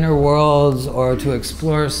about your inner worlds, or to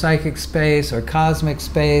explore psychic space or cosmic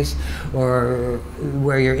space, or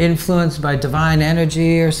where you're influenced by divine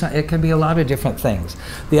energy, or it can be a lot of different things.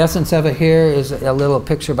 The essence of it here is a little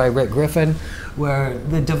picture by Rick Griffin, where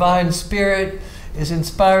the divine spirit is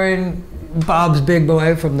inspiring Bob's Big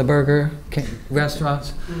Boy from the burger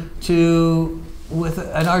restaurants with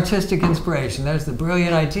an artistic inspiration. There's the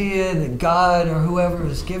brilliant idea that God or whoever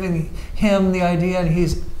is giving him the idea, and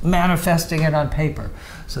he's manifesting it on paper.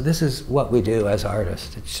 So this is what we do as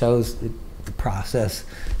artists. It shows the process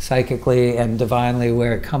psychically and divinely,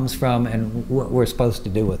 where it comes from and what we're supposed to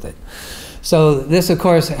do with it. So this, of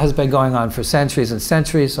course, has been going on for centuries and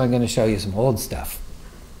centuries, so I'm going to show you some old stuff.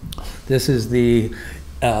 This is the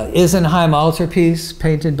Isenheim altarpiece,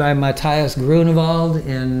 painted by Matthias Grunewald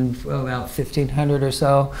in about 1500 or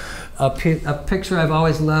so. A picture I've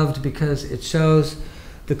always loved because it shows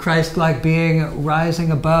the Christ-like being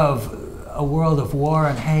rising above a world of war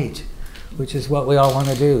and hate, which is what we all want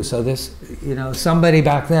to do. So this, you know, somebody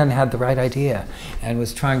back then had the right idea and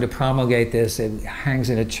was trying to promulgate this. It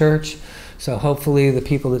hangs in a church. So hopefully the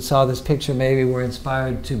people that saw this picture maybe were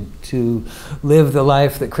inspired to live the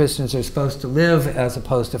life that Christians are supposed to live, as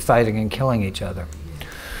opposed to fighting and killing each other.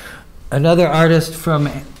 Another artist from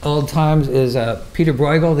old times is Peter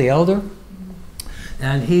Bruegel the Elder.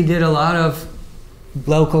 And he did a lot of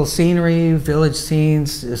local scenery, village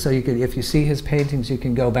scenes. So you could, if you see his paintings, you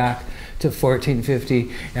can go back to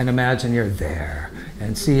 1450 and imagine you're there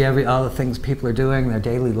and see all the things people are doing, their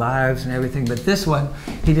daily lives and everything. But this one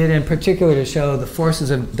he did in particular to show the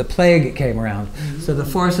forces of the plague came around. So the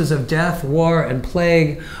forces of death, war, and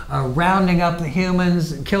plague are rounding up the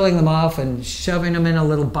humans, killing them off and shoving them in a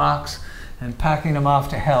little box and packing them off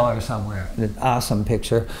to hell or somewhere. An awesome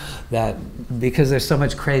picture that, because there's so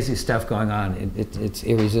much crazy stuff going on, it's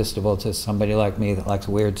irresistible to somebody like me that likes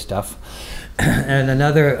weird stuff. And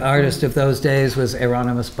another artist of those days was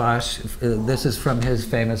Hieronymus Bosch. This is from his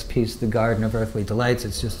famous piece, The Garden of Earthly Delights.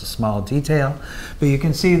 It's just a small detail, but you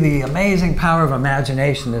can see the amazing power of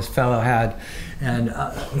imagination this fellow had. And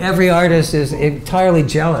every artist is entirely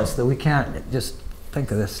jealous that we can't just think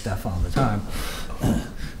of this stuff all the time.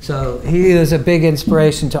 So he is a big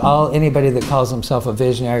inspiration to anybody that calls himself a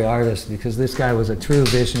visionary artist, because this guy was a true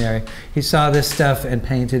visionary. He saw this stuff and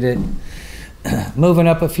painted it. Moving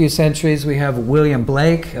up a few centuries, we have William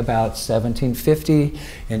Blake, about 1750,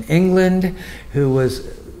 in England, who was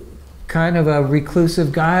kind of a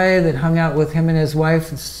reclusive guy that hung out with him and his wife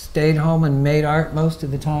and stayed home and made art most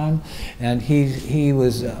of the time. And he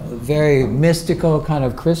was a very mystical kind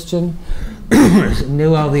of Christian,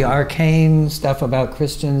 knew all the arcane stuff about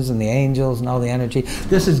Christians and the angels and all the energy.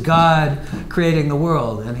 This is God creating the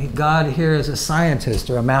world, and God here is a scientist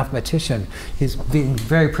or a mathematician. He's being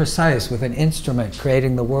very precise with an instrument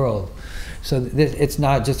creating the world. So it's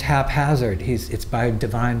not just haphazard, it's by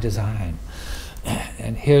divine design.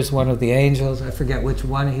 And here's one of the angels. I forget which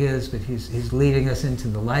one he is, but he's leading us into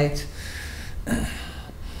the light.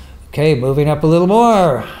 Okay, moving up a little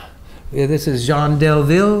more. This is Jean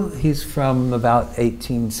Delville. He's from about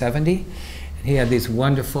 1870. And he had these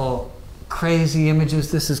wonderful, crazy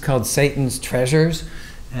images. This is called Satan's Treasures.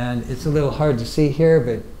 And it's a little hard to see here,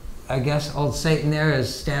 but I guess old Satan there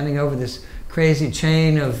is standing over this crazy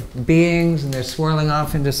chain of beings, and they're swirling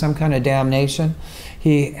off into some kind of damnation.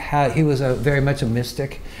 He was very much a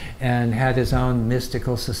mystic and had his own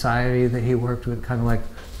mystical society that he worked with, kind of like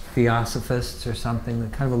Theosophists or something,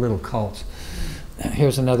 kind of a little cult.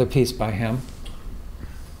 Here's another piece by him.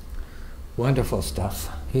 Wonderful stuff.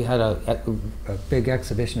 He had a big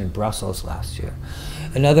exhibition in Brussels last year.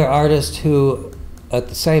 Another artist who, at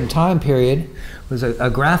the same time period, was a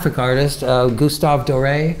graphic artist, Gustave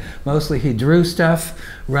Doré. Mostly he drew stuff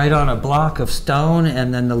right on a block of stone,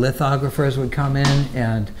 and then the lithographers would come in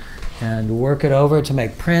and work it over to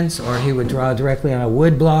make prints, or he would draw directly on a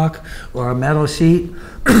wood block or a metal sheet,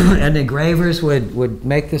 and engravers would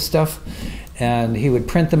make this stuff. And he would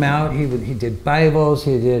print them out. He did Bibles.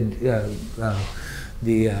 He did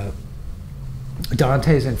the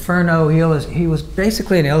Dante's Inferno. He was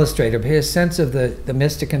basically an illustrator, but his sense of the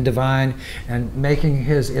mystic and divine and making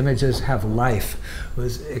his images have life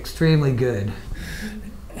was extremely good.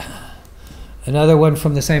 Another one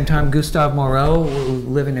from the same time, Gustave Moreau,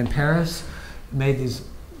 living in Paris, made these.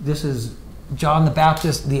 This is John the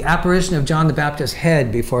Baptist, the apparition of John the Baptist's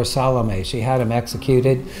head before Salome. She had him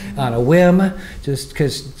executed on a whim, just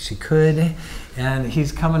because she could, and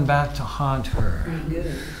he's coming back to haunt her.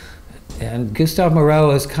 And Gustave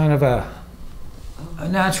Moreau is kind of a A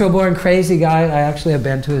natural born crazy guy. I actually have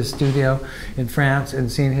been to his studio in France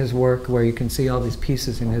and seen his work, where you can see all these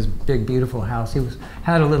pieces in his big, beautiful house. He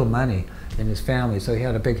had a little money in his family, so he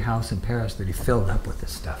had a big house in Paris that he filled up with this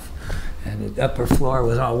stuff. And the upper floor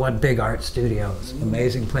was all one big art studio. It's an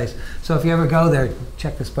amazing place. So if you ever go there,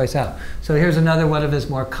 check this place out. So here's another one of his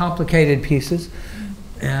more complicated pieces,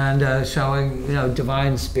 and showing, you know,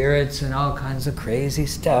 divine spirits and all kinds of crazy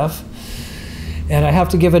stuff. And I have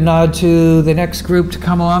to give a nod to the next group to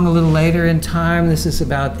come along a little later in time. This is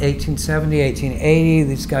about 1870, 1880.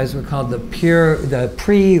 These guys were called the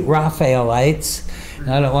pre-Raphaelites. And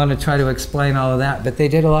I don't want to try to explain all of that, but they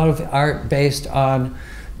did a lot of art based on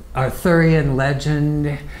Arthurian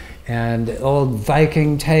legend and old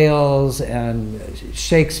Viking tales and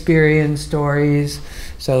Shakespearean stories.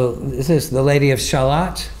 So this is the Lady of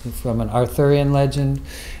Shalott from an Arthurian legend.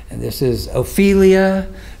 And this is Ophelia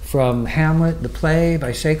from Hamlet, the play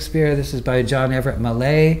by Shakespeare. This is by John Everett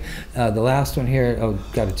Millais. The last one here, oh,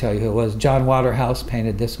 got to tell you who it was. John Waterhouse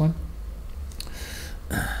painted this one.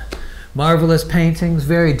 Marvelous paintings,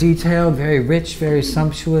 very detailed, very rich, very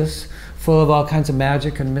sumptuous, full of all kinds of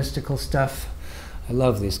magic and mystical stuff. I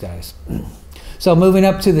love these guys. So moving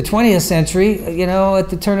up to the 20th century, you know, at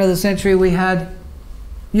the turn of the century we had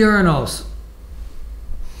urinals.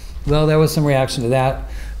 Well, there was some reaction to that.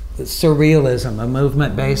 Surrealism, a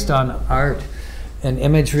movement based on art and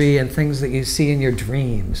imagery and things that you see in your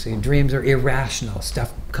dreams. Your dreams are irrational.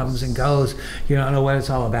 Stuff comes and goes. You don't know what it's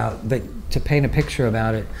all about. But to paint a picture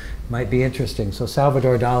about it might be interesting. So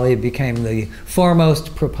Salvador Dali became the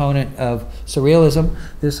foremost proponent of surrealism.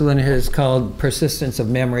 This one is called Persistence of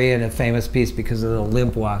Memory, and a famous piece because of the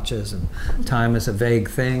limp watches and time is a vague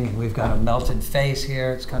thing. And we've got a melted face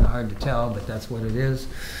here. It's kind of hard to tell, but that's what it is.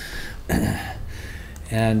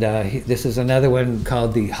 And this is another one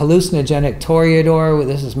called the Hallucinogenic Toreador.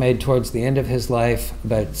 This is made towards the end of his life,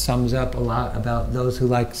 but sums up a lot about those who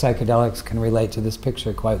like psychedelics can relate to this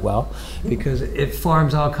picture quite well, because it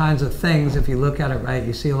forms all kinds of things. If you look at it right,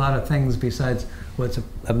 you see a lot of things besides what's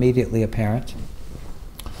immediately apparent.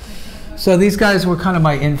 So these guys were kind of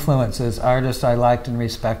my influences, artists I liked and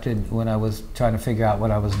respected when I was trying to figure out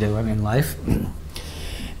what I was doing in life.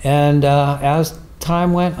 And as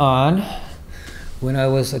time went on, when I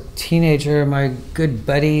was a teenager, my good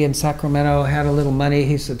buddy in Sacramento had a little money.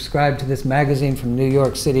 He subscribed to this magazine from New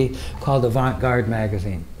York City called Avant-Garde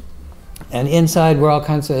Magazine. And inside were all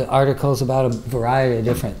kinds of articles about a variety of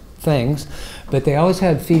different things, but they always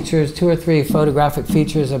had features, 2 or 3 photographic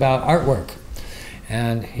features about artwork.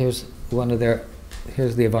 And here's one of their,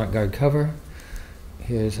 here's the Avant-Garde cover.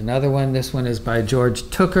 Here's another one. This one is by George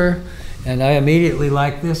Tooker. And I immediately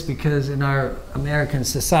liked this because in our American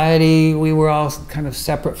society, we were all kind of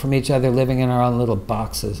separate from each other, living in our own little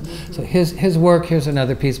boxes. So his work, here's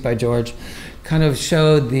another piece by George, kind of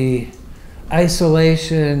showed the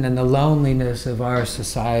isolation and the loneliness of our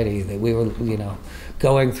society, that we were, you know,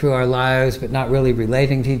 going through our lives but not really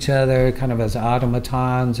relating to each other, kind of as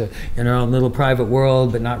automatons or in our own little private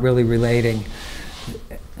world, but not really relating.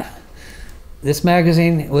 This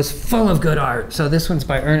magazine was full of good art. So this one's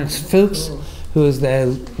by Ernst Fuchs, who is the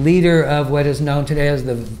leader of what is known today as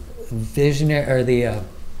the visionary or the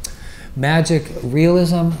Magic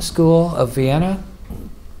Realism School of Vienna.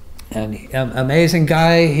 And amazing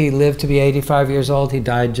guy. He lived to be 85 years old. He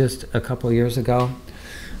died just a couple of years ago.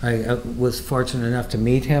 I was fortunate enough to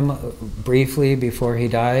meet him briefly before he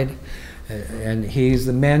died. And he's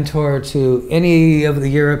the mentor to any of the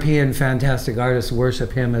European fantastic artists.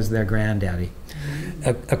 Worship him as their granddaddy.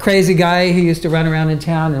 A crazy guy. He used to run around in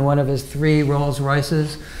town in one of his 3 Rolls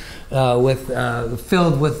Royces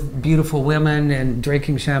filled with beautiful women and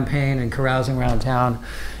drinking champagne and carousing around town.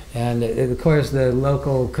 And of course the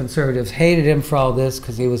local conservatives hated him for all this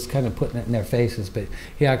because he was kind of putting it in their faces. But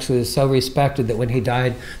he actually was so respected that when he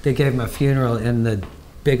died, they gave him a funeral in the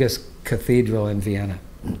biggest cathedral in Vienna.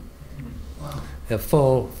 A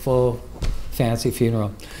full fancy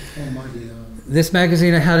funeral. This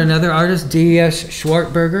magazine had another artist, D.S.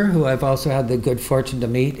 Schwartberger, who I've also had the good fortune to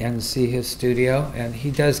meet and see his studio. And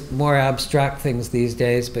he does more abstract things these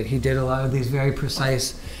days, but he did a lot of these very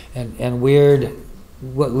precise and weird,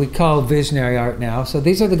 what we call visionary art now. So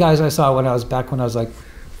these are the guys I saw when I was like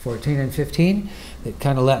 14 and 15, that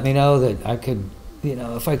kind of let me know that I could, you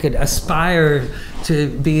know, if I could aspire to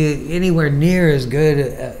be anywhere near as good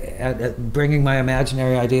at bringing my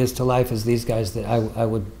imaginary ideas to life as these guys, that I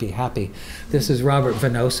would be happy. This is Robert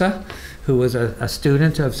Venosa, who was a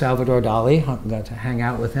student of Salvador Dali. Got to hang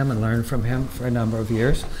out with him and learn from him for a number of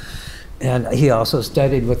years. And he also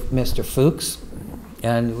studied with Mr. Fuchs.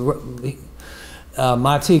 And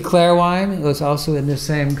Mati Clairwine was also in the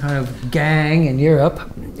same kind of gang in Europe.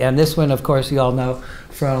 And this one, of course, you all know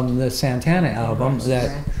from the Santana album,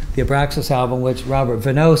 the Abraxas album, which Robert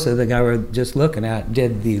Venosa, the guy we're just looking at,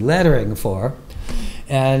 did the lettering for.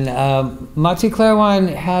 And Mati Clairwine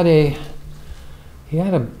had a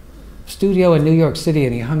studio in New York City,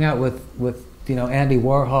 and he hung out with Andy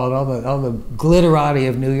Warhol and all the glitterati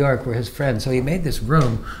of New York were his friends. So he made this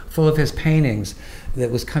room full of his paintings that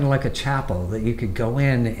was kind of like a chapel that you could go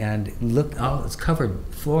in and look. It's covered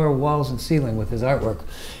floor, walls, and ceiling with his artwork,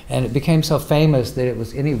 and it became so famous that it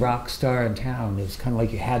was any rock star in town. It was kind of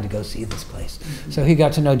like you had to go see this place. Mm-hmm. So he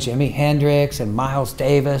got to know Jimi Hendrix and Miles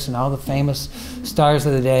Davis and all the famous stars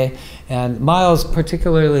of the day. And Miles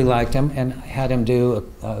particularly liked him and had him do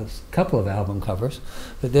a couple of album covers.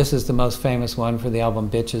 But this is the most famous one for the album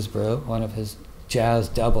Bitches Brew, one of his jazz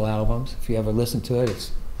double albums. If you ever listen to it,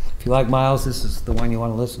 if you like Miles, this is the one you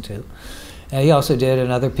want to listen to. And he also did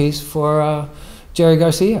another piece for Jerry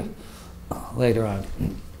Garcia later on.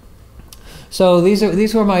 So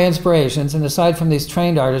these were my inspirations, and aside from these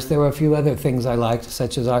trained artists, there were a few other things I liked,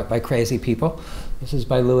 such as art by crazy people. This is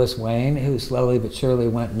by Louis Wayne, who slowly but surely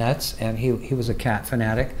went nuts, and he was a cat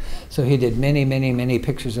fanatic. So he did many, many, many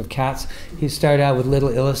pictures of cats. He started out with little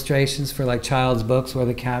illustrations for like child's books where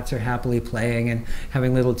the cats are happily playing and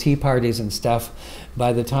having little tea parties and stuff.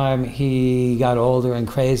 By the time he got older and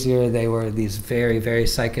crazier, they were these very, very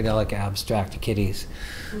psychedelic abstract kitties.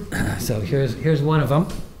 So here's one of them.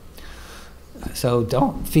 So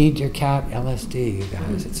don't feed your cat LSD, you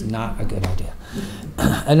guys. It's not a good idea.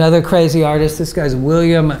 Another crazy artist, this guy's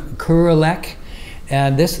William Kurelek.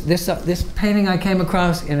 And this painting I came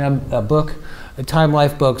across in a book. Time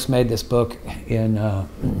Life Books made this book in, I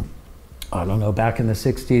don't know, back in the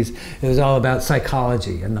 60s. It was all about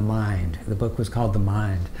psychology and the mind. The book was called The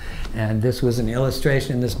Mind. And this was an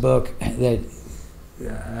illustration in this book that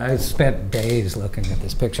I spent days looking at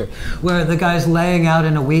this picture, where the guy's laying out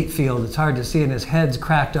in a wheat field. It's hard to see, and his head's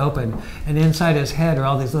cracked open, and inside his head are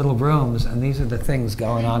all these little rooms, and these are the things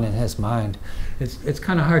going on in his mind. It's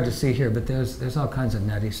kind of hard to see here, but there's all kinds of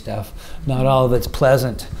nutty stuff. Not all of it's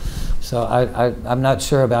pleasant. So I'm not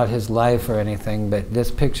sure about his life or anything, but this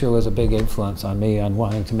picture was a big influence on me on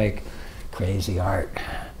wanting to make crazy art.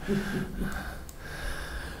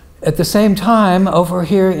 At the same time, over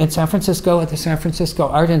here in San Francisco, at the San Francisco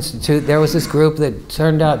Art Institute, there was this group that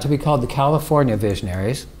turned out to be called the California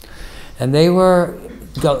Visionaries. And these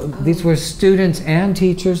were students and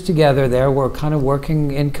teachers together there, were kind of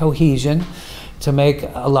working in cohesion to make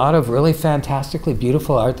a lot of really fantastically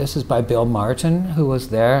beautiful art. This is by Bill Martin, who was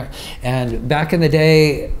there. And back in the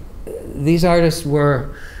day, these artists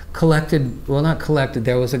were collected, well, not collected,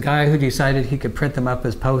 there was a guy who decided he could print them up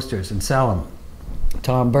as posters and sell them.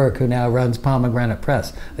 Tom Burke, who now runs Pomegranate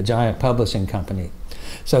Press, a giant publishing company.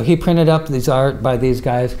 So he printed up these art by these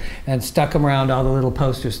guys and stuck them around all the little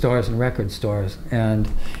poster stores and record stores. And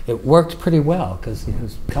it worked pretty well because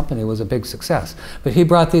his company was a big success. But he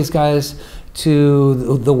brought these guys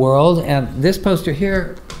to the world. And this poster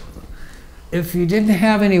here, if you didn't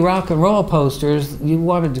have any rock and roll posters, you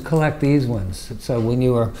wanted to collect these ones. So when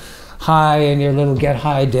you were high in your little get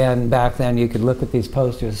high den back then, you could look at these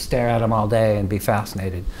posters, stare at them all day and be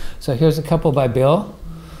fascinated. So here's a couple by Bill.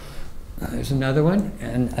 There's another one.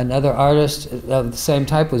 And another artist of the same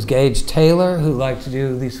type was Gage Taylor, who liked to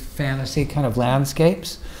do these fantasy kind of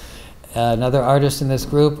landscapes. Another artist in this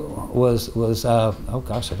group was oh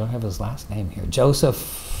gosh, I don't have his last name here,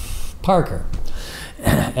 Joseph Parker.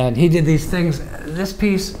 And he did these things. This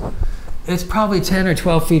piece, it's probably 10 or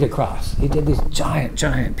 12 feet across. He did these giant,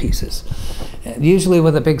 giant pieces, usually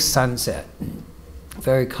with a big sunset,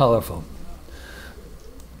 very colorful.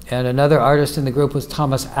 And another artist in the group was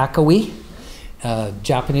Thomas Akawi,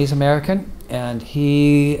 Japanese-American. And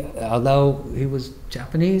he, although he was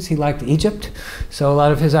Japanese, he liked Egypt. So a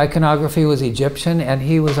lot of his iconography was Egyptian, and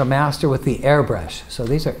he was a master with the airbrush. So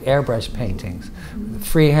these are airbrush paintings,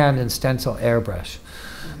 freehand and stencil airbrush.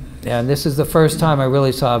 And this is the first time I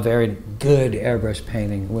really saw a very good airbrush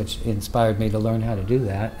painting, which inspired me to learn how to do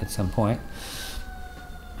that at some point.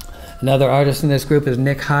 Another artist in this group is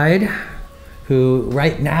Nick Hyde, who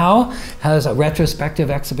right now has a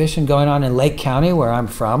retrospective exhibition going on in Lake County, where I'm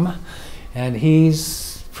from. And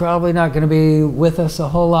he's probably not going to be with us a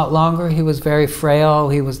whole lot longer. He was very frail,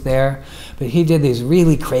 he was there. But he did these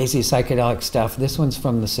really crazy psychedelic stuff. This one's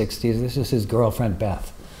from the 60s. This is his girlfriend,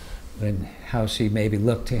 Beth, and how she maybe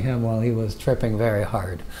looked to him while he was tripping very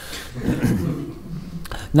hard.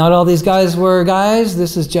 Not all these guys were guys.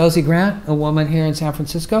 This is Josie Grant, a woman here in San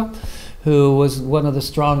Francisco, who was one of the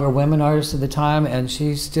stronger women artists of the time, and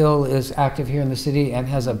she still is active here in the city and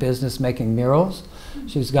has a business making murals.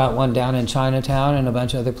 She's got one down in Chinatown and a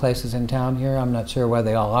bunch of other places in town here. I'm not sure where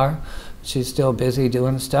they all are. She's still busy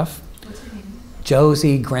doing stuff. What's her name?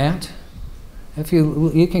 Josie Grant. If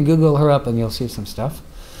you can Google her up and you'll see some stuff.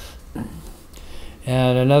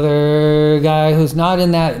 And another guy who's not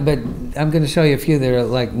in that, but I'm going to show you a few that are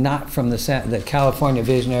like not from the California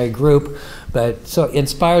Visionary group, but so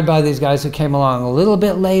inspired by these guys who came along a little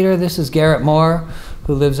bit later. This is Garrett Moore,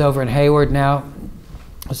 who lives over in Hayward now.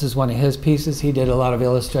 This is one of his pieces. He did a lot of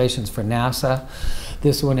illustrations for NASA.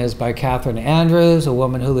 This one is by Catherine Andrews, a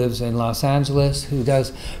woman who lives in Los Angeles, who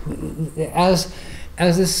does, as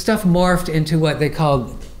this stuff morphed into what they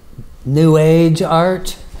called New Age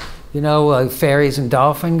art, you know, like fairies and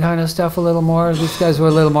dolphin kind of stuff a little more. These guys were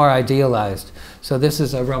a little more idealized. So this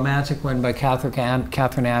is a romantic one by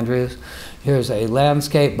Catherine Andrews. Here's a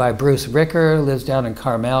landscape by Bruce Ricker, lives down in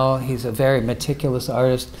Carmel. He's a very meticulous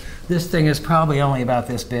artist. This thing is probably only about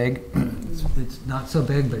this big. It's not so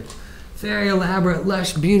big, but very elaborate,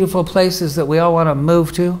 lush, beautiful places that we all want to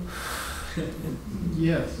move to.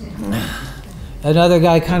 Yes. Another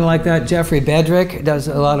guy kind of like that, Jeffrey Bedrick, does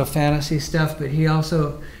a lot of fantasy stuff, but he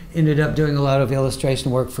also ended up doing a lot of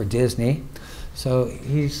illustration work for Disney. So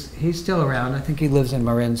he's still around. I think he lives in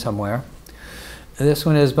Marin somewhere. This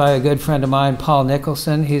one is by a good friend of mine, Paul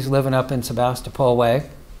Nicholson. He's living up in Sebastopol Way.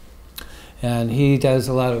 And he does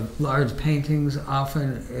a lot of large paintings,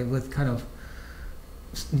 often with kind of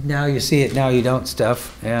now you see it, now you don't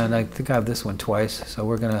stuff. And I think I have this one twice. So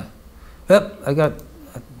we're going to,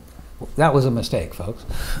 that was a mistake, folks.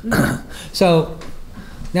 So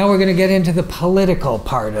now we're going to get into the political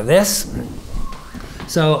part of this.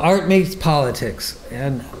 So art meets politics,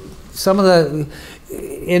 and some of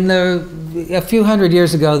a few hundred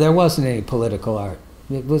years ago, there wasn't any political art.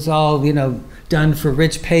 It was all, you know, done for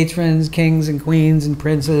rich patrons, kings and queens and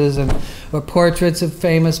princes, or portraits of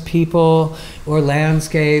famous people, or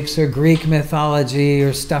landscapes, or Greek mythology,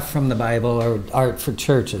 or stuff from the Bible, or art for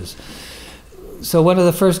churches. So one of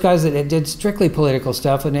the first guys that did strictly political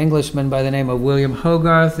stuff, an Englishman by the name of William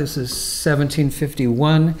Hogarth. This is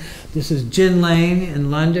 1751. This is Gin Lane in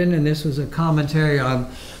London, and this was a commentary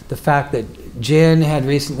on the fact that gin had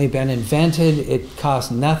recently been invented. It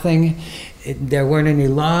cost nothing. There weren't any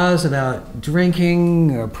laws about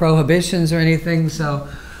drinking or prohibitions or anything, so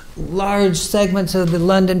large segments of the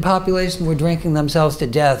London population were drinking themselves to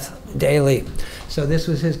death daily. So this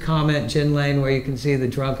was his comment, Gin Lane, where you can see the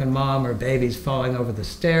drunken mom or babies falling over the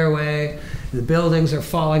stairway. The buildings are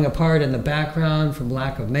falling apart in the background from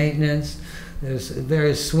lack of maintenance.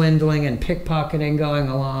 There's swindling and pickpocketing going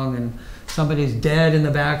along, and somebody's dead in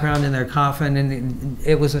the background in their coffin. And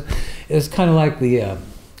it was kind of like the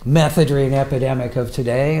methadone epidemic of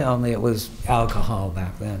today, only it was alcohol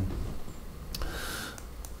back then.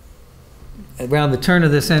 Around the turn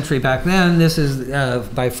of the century back then, this is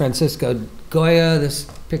by Francisco Goya. This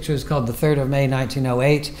picture is called The 3rd of May,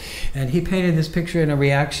 1908. And he painted this picture in a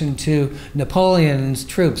reaction to Napoleon's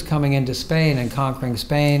troops coming into Spain and conquering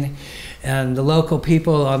Spain. And the local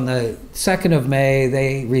people on the 2nd of May,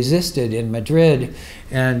 they resisted in Madrid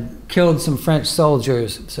and killed some French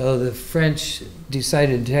soldiers. So the French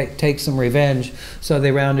decided to take some revenge. So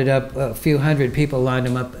they rounded up a few hundred people, lined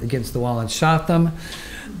them up against the wall and shot them.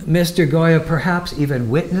 Mr. Goya perhaps even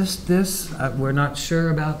witnessed this. We're not sure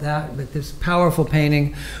about that, but this powerful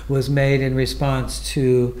painting was made in response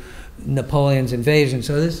to Napoleon's invasion.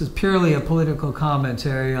 So this is purely a political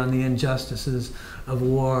commentary on the injustices of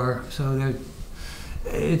war. So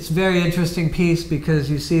it's a very interesting piece because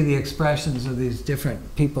you see the expressions of these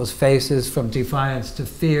different people's faces, from defiance to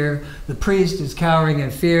fear. The priest is cowering in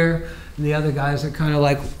fear. The other guys are kind of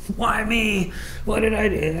like, why me? What did I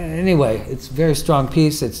do? Anyway, it's a very strong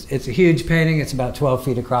piece. It's a huge painting. It's about 12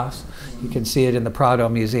 feet across. You can see it in the Prado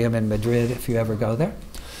Museum in Madrid if you ever go there.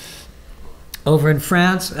 Over in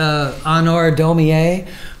France, Honore Daumier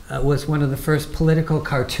was one of the first political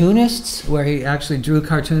cartoonists, where he actually drew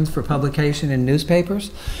cartoons for publication in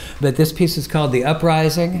newspapers. But this piece is called The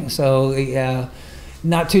Uprising. So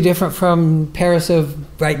not too different from Paris of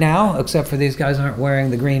right now, except for these guys aren't wearing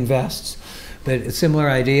the green vests. But a similar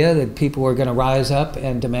idea that people were going to rise up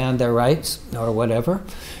and demand their rights or whatever.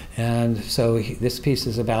 And so this piece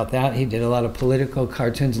is about that. He did a lot of political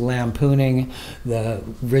cartoons lampooning the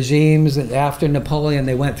regimes. After Napoleon,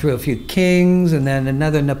 they went through a few kings, and then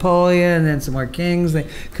another Napoleon, and then some more kings. They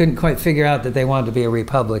couldn't quite figure out that they wanted to be a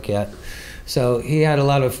republic yet. So he had a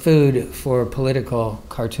lot of food for political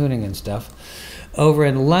cartooning and stuff. Over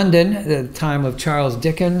in London, the time of Charles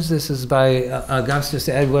Dickens, this is by Augustus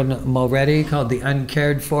Edwin Mulready, called The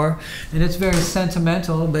Uncared For. And it's very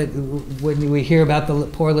sentimental, but when we hear about the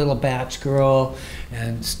poor little batch girl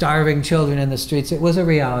and starving children in the streets, it was a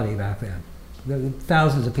reality back then.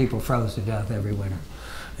 Thousands of people froze to death every winter.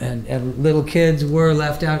 And little kids were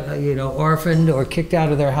left out, orphaned or kicked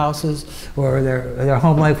out of their houses, or their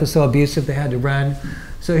home life was so abusive they had to run.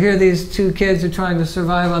 So here these two kids are trying to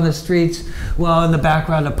survive on the streets, while in the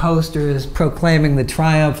background a poster is proclaiming the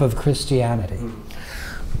triumph of Christianity.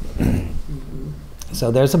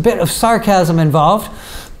 So there's a bit of sarcasm involved.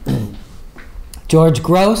 George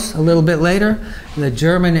Gross, a little bit later, the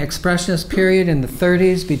German Expressionist period in the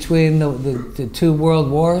 30s between the two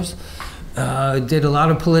world wars, did a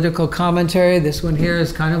lot of political commentary. This one here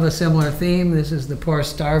is kind of a similar theme. This is the poor,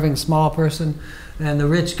 starving, small person. And the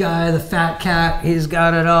rich guy, the fat cat, he's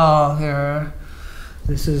got it all here.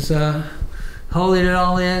 This is holding it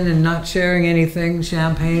all in and not sharing anything.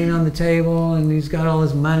 Champagne on the table, and he's got all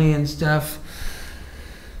his money and stuff.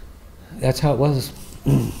 That's how it was,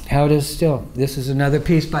 how it is still. This is another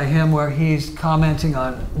piece by him where he's commenting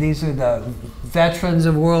on, these are the veterans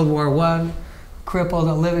of World War I, crippled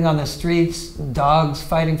and living on the streets, dogs,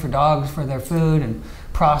 fighting for dogs for their food, and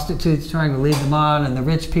prostitutes trying to lead them on, and the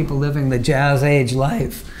rich people living the jazz age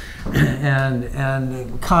life, and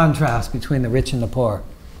the contrast between the rich and the poor.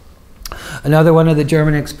 Another one of the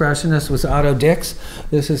German expressionists was Otto Dix.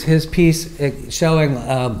 This is his piece showing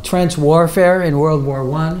trench warfare in World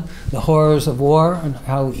War I, the horrors of war and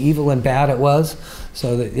how evil and bad it was.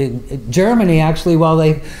 So that Germany, actually, while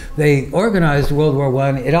they organized World War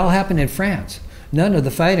I, it all happened in France. None of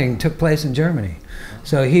the fighting took place in Germany.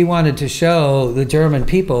 So he wanted to show the German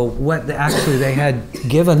people what actually they had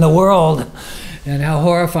given the world and how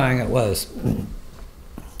horrifying it was.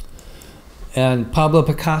 And Pablo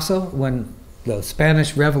Picasso, when the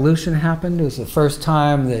Spanish Revolution happened, it was the first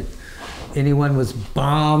time that anyone was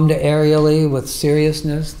bombed aerially with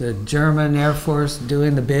seriousness. The German Air Force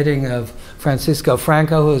doing the bidding of Francisco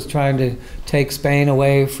Franco, who was trying to take Spain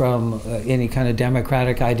away from any kind of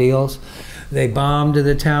democratic ideals. They bombed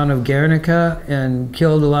the town of Guernica and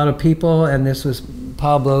killed a lot of people, and this was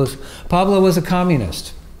Pablo's. Pablo was a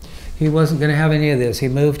communist. He wasn't going to have any of this. He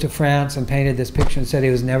moved to France and painted this picture and said he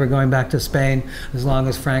was never going back to Spain as long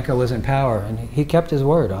as Franco was in power, and he kept his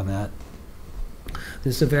word on that.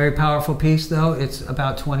 This is a very powerful piece, though. It's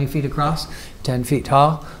about 20 feet across, 10 feet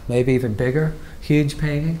tall, maybe even bigger. Huge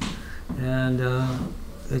painting, and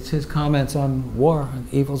it's his comments on war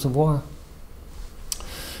and evils of war.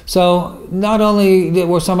 So not only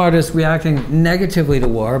were some artists reacting negatively to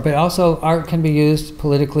war, but also art can be used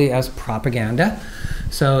politically as propaganda.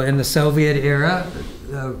 So in the Soviet era,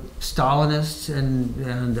 Stalinists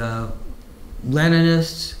and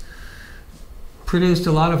Leninists produced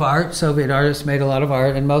a lot of art. Soviet artists made a lot of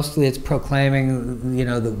art, and mostly it's proclaiming,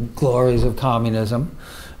 the glories of communism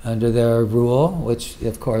under their rule, which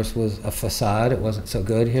of course was a facade. It wasn't so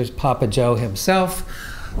good. Here's Papa Joe himself.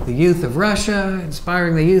 The youth of Russia,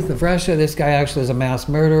 inspiring the youth of Russia. This guy actually is a mass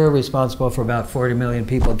murderer, responsible for about 40 million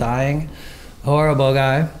people dying. Horrible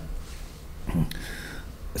guy.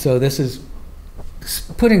 So this is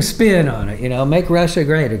putting spin on it, make Russia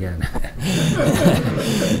great again.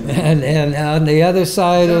 and on the other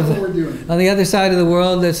side of the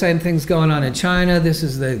world, the same thing's going on in China. This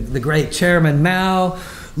is the great Chairman Mao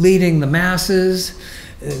leading the masses.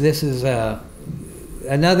 This is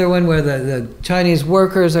another one where the Chinese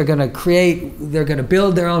workers are going to they're going to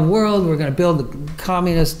build their own world. We're going to build the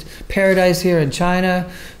communist paradise here in China.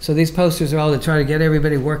 So these posters are all to try to get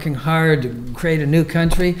everybody working hard to create a new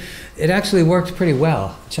country. It actually worked pretty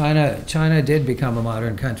well. China did become a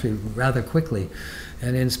modern country rather quickly.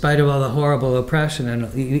 And in spite of all the horrible oppression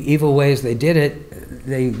and evil ways they did it,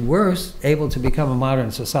 they were able to become a modern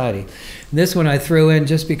society. And this one I threw in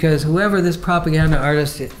just because whoever this propaganda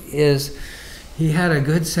artist is, he had a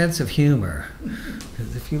good sense of humor.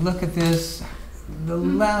 Because if you look at this, the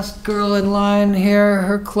last girl in line here,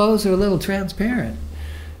 her clothes are a little transparent.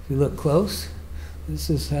 If you look close, this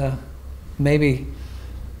is maybe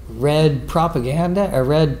red propaganda or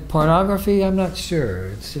red pornography. I'm not sure.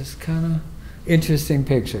 It's just kind of interesting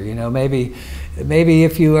picture. Maybe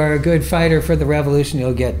if you are a good fighter for the revolution,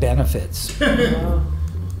 you'll get benefits.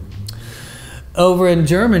 Over in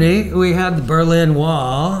Germany, we had the Berlin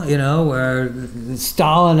Wall, where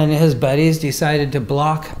Stalin and his buddies decided to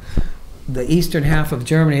block the eastern half of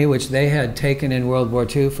Germany, which they had taken in World War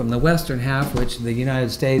II, from the western half, which the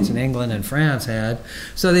United States and England and France had.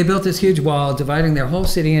 So they built this huge wall, dividing their whole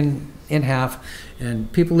city in in half,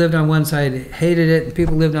 and people lived on one side, hated it, and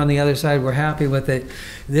people lived on the other side, were happy with it.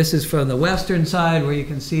 This is from the western side, where you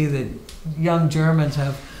can see that young Germans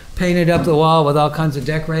have painted up the wall with all kinds of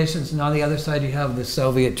decorations, and on the other side you have the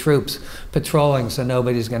Soviet troops patrolling, so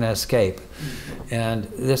nobody's going to escape. And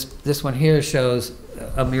this one here shows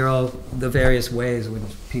a mural, the various ways in which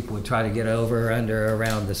people would try to get over, under, or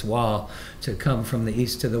around this wall to come from the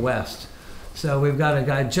east to the west. So we've got a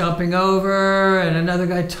guy jumping over and another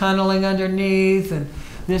guy tunneling underneath, and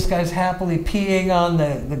this guy's happily peeing on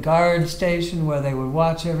the guard station where they would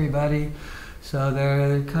watch everybody. So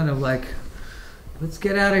they're kind of like, let's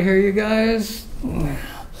get out of here, you guys.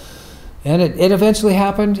 And it eventually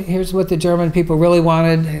happened. Here's what the German people really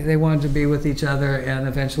wanted. They wanted to be with each other, and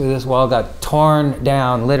eventually this wall got torn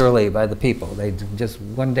down, literally, by the people. They just,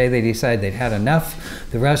 one day they decided they'd had enough.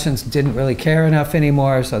 The Russians didn't really care enough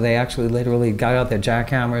anymore, so they actually literally got out their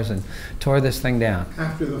jackhammers and tore this thing down.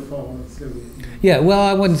 After the fall of the Soviet Union. Yeah, well,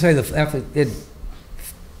 I wouldn't say after it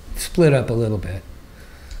split up a little bit.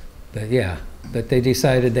 But yeah, but they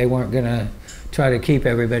decided they weren't going to try to keep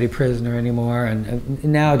everybody prisoner anymore, and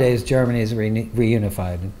nowadays Germany is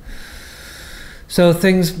reunified. So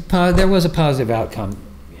there was a positive outcome.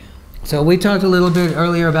 So we talked a little bit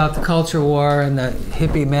earlier about the culture war and the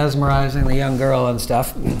hippie mesmerizing the young girl and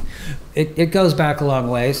stuff. It goes back a long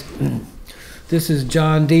ways. This is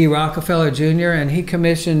John D. Rockefeller Jr., and he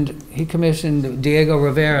commissioned Diego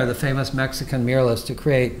Rivera, the famous Mexican muralist, to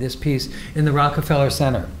create this piece in the Rockefeller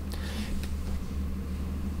Center.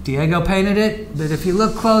 Diego painted it, but if you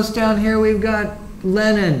look close down here, we've got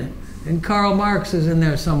Lenin, and Karl Marx is in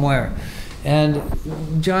there somewhere. And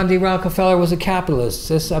John D. Rockefeller was a capitalist.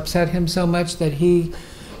 This upset him so much that he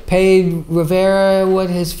paid Rivera what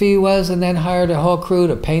his fee was and then hired a whole crew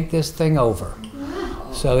to paint this thing over.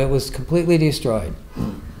 So it was completely destroyed.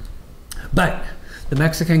 But the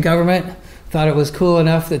Mexican government thought it was cool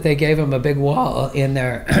enough that they gave him a big wall in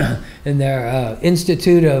their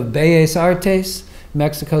Institute of Bellas Artes,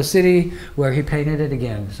 Mexico City, where he painted it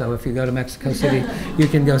again. So if you go to Mexico City, you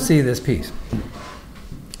can go see this piece.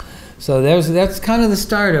 So that's kind of the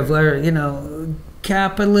start of where, you know,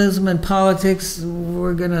 capitalism and politics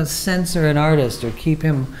were going to censor an artist or keep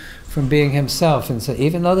him from being himself. And so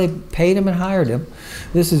even though they paid him and hired him,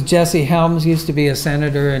 this is Jesse Helms, used to be a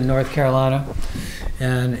senator in North Carolina.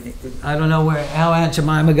 And I don't know how Aunt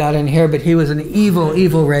Jemima got in here, but he was an evil,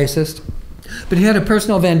 evil racist. But he had a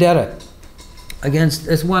personal vendetta against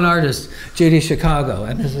this one artist, Judy Chicago,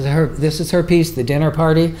 and this is her piece, The Dinner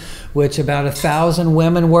Party, which about 1,000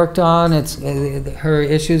 women worked on. Her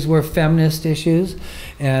issues were feminist issues,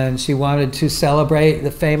 and she wanted to celebrate the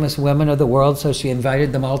famous women of the world, so she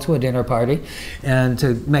invited them all to a dinner party, and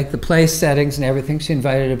to make the place settings and everything, she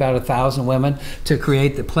invited about 1,000 women to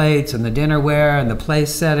create the plates and the dinnerware and the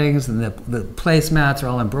place settings, and the placemats are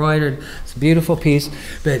all embroidered. It's a beautiful piece.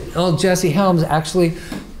 But old Jesse Helms actually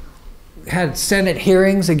had Senate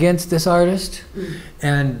hearings against this artist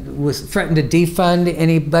and was threatened to defund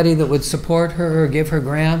anybody that would support her or give her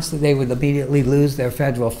grants, that they would immediately lose their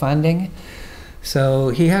federal funding. So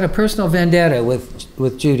he had a personal vendetta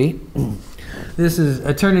with Judy. This is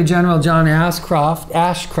Attorney General John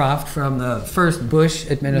Ashcroft from the first Bush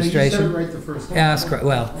administration. No, you said it right the first time.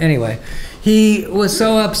 Well, anyway, he was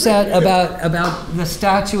so upset about the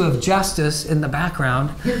statue of Justice in the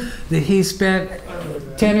background that he spent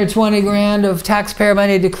 10 or 20 grand of taxpayer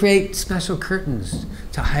money to create special curtains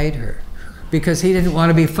to hide her, because he didn't want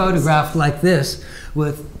to be photographed like this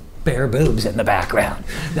with bare boobs in the background.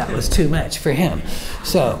 That was too much for him.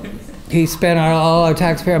 So he spent all our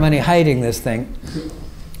taxpayer money hiding this thing.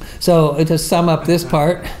 So to sum up this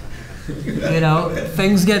part, you know,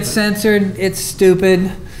 things get censored, it's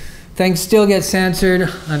stupid. Things still get censored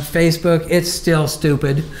on Facebook, it's still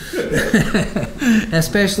stupid.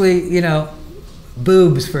 Especially, you know,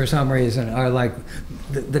 boobs for some reason are like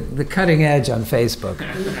the cutting edge on Facebook.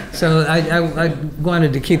 So I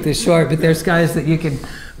wanted to keep this short, but there's guys that you can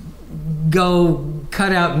go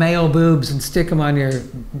cut out male boobs and stick them on your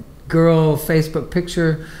girl Facebook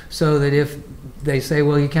picture, so that if they say,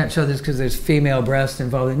 well, you can't show this because there's female breasts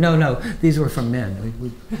involved. No, these were from men.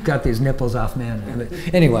 We got these nipples off men.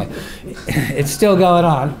 But anyway, it's still going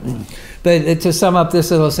on. But to sum up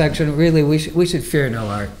this little section, really, we should fear no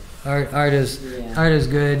art. Art is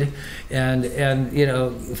good, and you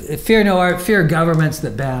know, fear no art, fear governments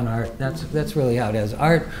that ban art. That's really how it is.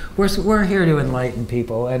 Art, we're here to enlighten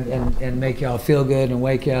people and make y'all feel good and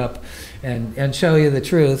wake you up and show you the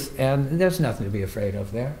truth. And there's nothing to be afraid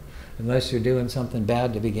of there, unless you're doing something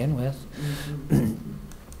bad to begin with. Mm-hmm.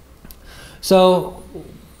 So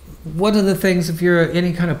one of the things, if you're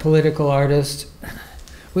any kind of political artist,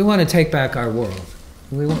 We want to take back our world.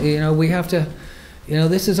 We have to,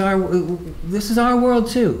 this is our world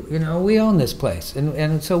too. We own this place,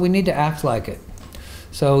 and so we need to act like it.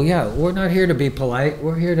 So yeah, we're not here to be polite.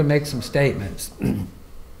 We're here to make some statements.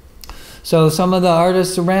 So some of the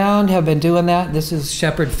artists around have been doing that. This is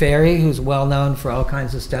Shepard Fairey, who's well known for all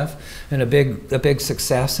kinds of stuff and a big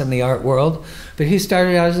success in the art world. But he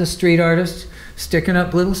started out as a street artist, sticking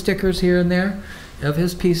up little stickers here and there of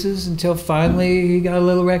his pieces until finally he got a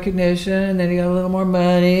little recognition, and then he got a little more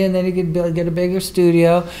money, and then he could get a bigger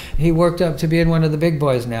studio. He worked up to being one of the big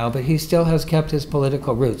boys now, but he still has kept his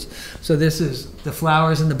political roots. So this is The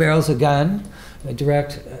Flowers in the Barrel's a Gun, a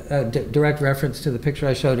direct reference to the picture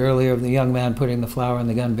I showed earlier of the young man putting the flower in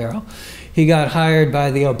the gun barrel. He got hired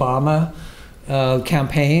by the Obama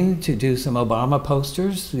campaign to do some Obama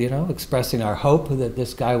posters, expressing our hope that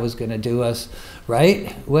this guy was going to do us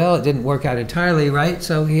right. Well, it didn't work out entirely right,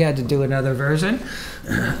 so he had to do another version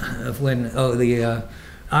of when the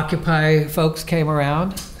Occupy folks came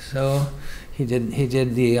around. So he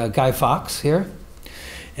did the Guy Fawkes here,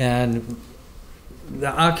 and the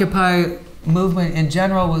Occupy movement in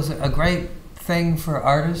general was a great thing for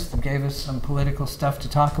artists. It gave us some political stuff to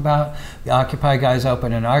talk about. The Occupy guys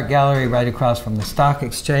opened an art gallery right across from the stock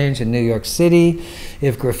exchange in New York City.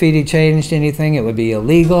 If graffiti changed anything, it would be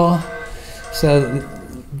illegal. So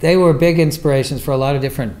they were big inspirations for a lot of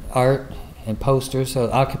different art and posters. So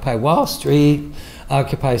Occupy Wall Street,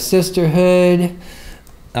 Occupy Sisterhood,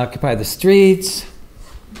 Occupy the Streets.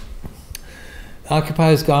 Occupy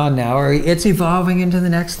is gone now, or it's evolving into the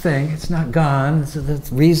next thing. It's not gone. So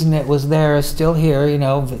the reason it was there is still here.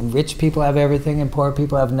 Rich people have everything and poor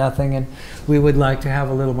people have nothing, and we would like to have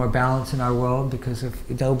a little more balance in our world, because if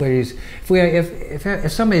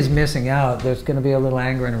somebody's missing out, there's going to be a little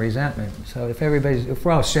anger and resentment. So if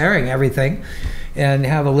we're all sharing everything and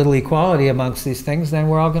have a little equality amongst these things, then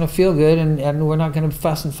we're all going to feel good, and we're not going to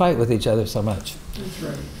fuss and fight with each other so much. That's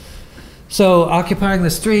right. So occupying the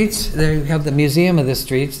streets, they have the Museum of the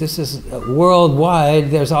Streets. This is worldwide.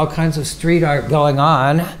 There's all kinds of street art going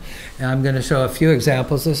on. And I'm going to show a few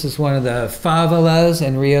examples. This is one of the favelas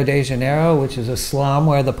in Rio de Janeiro, which is a slum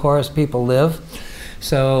where the poorest people live.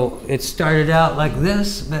 So it started out like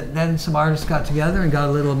this, but then some artists got together and got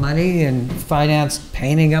a little money and financed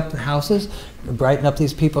painting up the houses, brighten up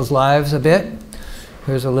these people's lives a bit.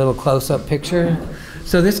 Here's a little close-up picture.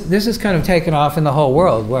 So this is kind of taken off in the whole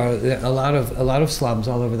world, where a lot of slums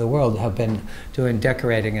all over the world have been doing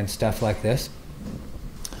decorating and stuff like this.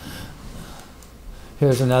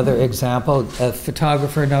 Here's another example. A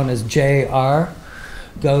photographer known as J.R.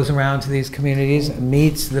 goes around to these communities,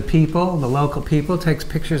 meets the people, the local people, takes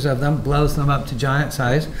pictures of them, blows them up to giant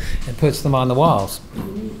size, and puts them on the walls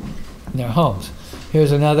in their homes.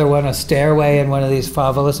 Here's another one, a stairway in one of these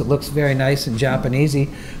favelas. It looks very nice and Japanesey,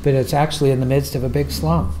 but it's actually in the midst of a big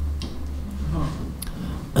slum.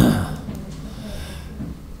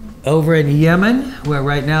 Over in Yemen, where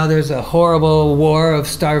right now there's a horrible war of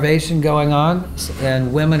starvation going on,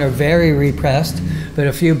 and women are very repressed, but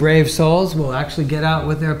a few brave souls will actually get out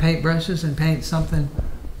with their paintbrushes and paint something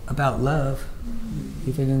about love,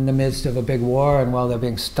 even in the midst of a big war and while they're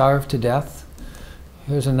being starved to death.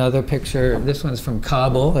 Here's another picture. This one's from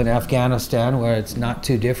Kabul in Afghanistan, where it's not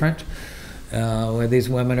too different, where these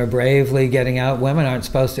women are bravely getting out. Women aren't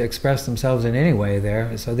supposed to express themselves in any way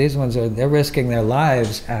there. So these ones they're risking their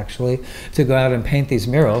lives, actually, to go out and paint these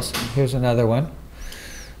murals. Here's another one.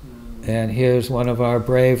 And here's one of our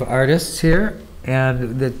brave artists here.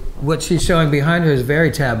 And what she's showing behind her is very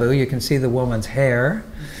taboo. You can see the woman's hair.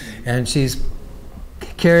 And she's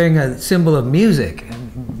carrying a symbol of music.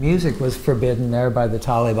 And music was forbidden there by the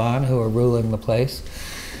Taliban, who are ruling the place.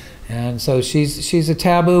 And so she's a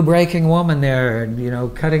taboo breaking woman there,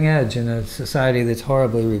 cutting edge in a society that's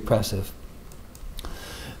horribly repressive.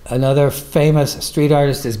 Another famous street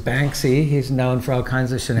artist is Banksy. He's known for all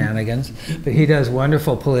kinds of shenanigans, but he does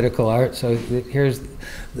wonderful political art. So here's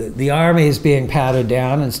the army is being patted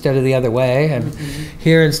down instead of the other way. And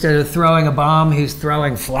here, instead of throwing a bomb, he's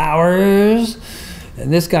throwing flowers.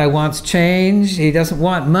 And this guy wants change. He doesn't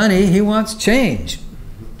want money, he wants change.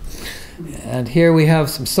 And here we have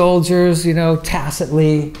some soldiers,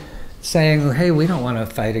 tacitly saying, hey, we don't want to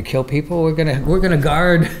fight or kill people. We're gonna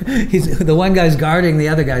guard. The one guy's guarding the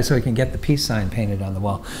other guy so he can get the peace sign painted on the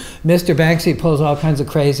wall. Mr. Banksy pulls all kinds of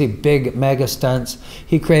crazy big mega stunts.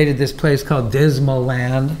 He created this place called Dismal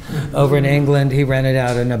Land over in England. He rented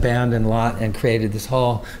out an abandoned lot and created this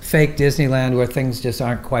whole fake Disneyland where things just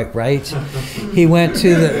aren't quite right. He went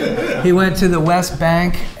to the West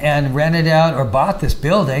Bank and rented out or bought this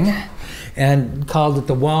building and called it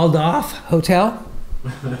the Waldorf Hotel.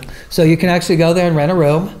 So you can actually go there and rent a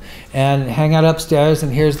room and hang out upstairs,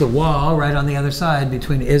 and here's the wall right on the other side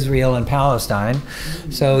between Israel and Palestine.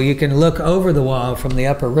 So you can look over the wall from the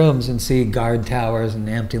upper rooms and see guard towers and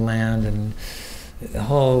empty land and the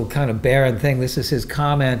whole kind of barren thing. This is his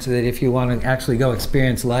comment that if you want to actually go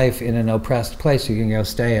experience life in an oppressed place, you can go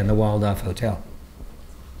stay in the walled-off hotel.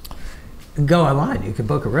 And go online, you can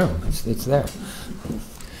book a room, it's there.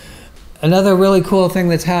 Another really cool thing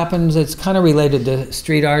that's happened that's kind of related to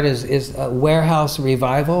street art is a warehouse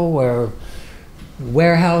revival, where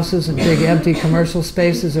warehouses and big empty commercial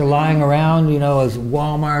spaces are lying around, you know, as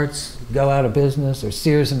Walmarts go out of business, or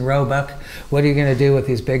Sears and Roebuck. What are you going to do with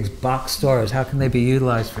these big box stores? How can they be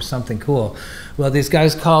utilized for something cool? Well, these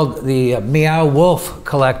guys called the Meow Wolf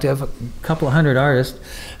Collective, a couple of hundred artists,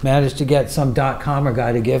 managed to get some dot-commer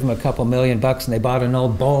guy to give them a couple $1 million, and they bought an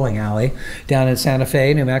old bowling alley down in Santa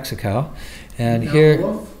Fe, New Mexico. And Meow here,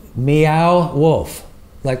 Wolf? Meow Wolf,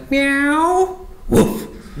 like meow wolf.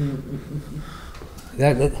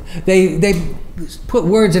 They put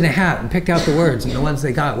words in a hat and picked out the words, and the ones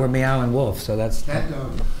they got were meow and wolf. So that's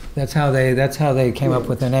how they came up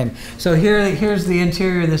with their name. So here's the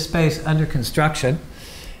interior of this space under construction,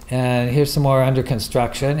 and here's some more under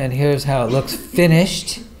construction, and here's how it looks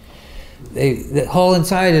finished. The whole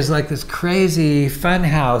inside is like this crazy fun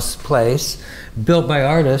house place built by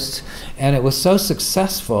artists, and it was so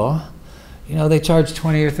successful. You know, they charged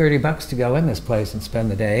 $20 or $30 to go in this place and spend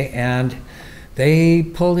the day, and they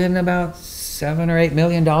pulled in about $7 or $8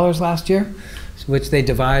 million last year, which they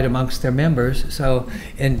divide amongst their members. So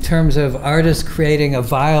in terms of artists creating a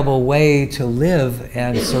viable way to live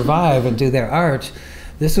and survive and do their art,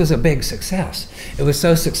 this was a big success. It was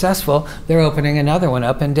so successful, they're opening another one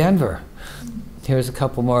up in Denver. Here's a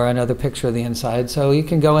couple more, another picture of the inside. So you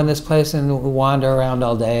can go in this place and wander around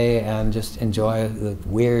all day and just enjoy the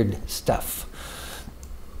weird stuff.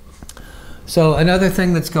 So another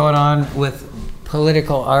thing that's going on with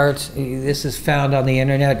political art, this is found on the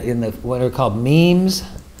internet in the what are called memes.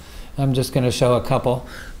 I'm just going to show a couple,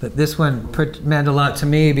 but this one meant a lot to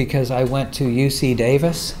me because I went to UC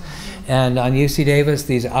Davis, and on UC Davis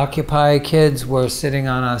these Occupy kids were sitting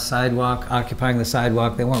on a sidewalk, occupying the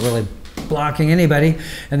sidewalk. They weren't really blocking anybody,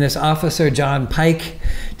 and this officer, John Pike,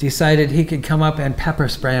 decided he could come up and pepper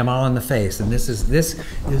spray them all in the face, and this is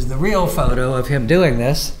the real photo of him doing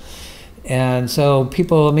this. And so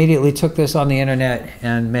people immediately took this on the internet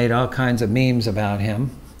and made all kinds of memes about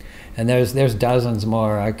him. And there's dozens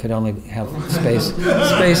more. I could only have space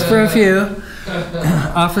for a few.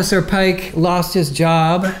 Officer Pike lost his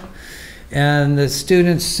job, and the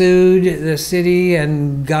students sued the city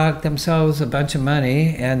and got themselves a bunch of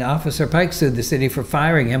money. And Officer Pike sued the city for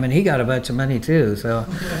firing him, and he got a bunch of money too. So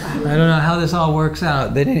I don't know how this all works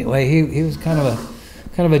out. But anyway, he was kind of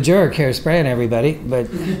a jerk here, spraying everybody, but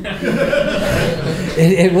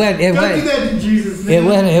it went as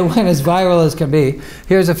viral as can be.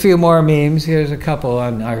 Here's a few more memes. Here's a couple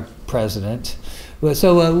on our president.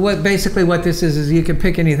 So basically what this is you can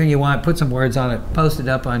pick anything you want, put some words on it, post it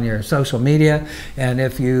up on your social media, and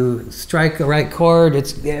if you strike the right chord,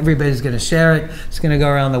 everybody's going to share it. It's going to go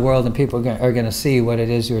around the world, and people are going to see what it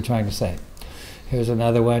is you were trying to say. Here's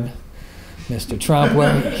another one. Mr. Trump,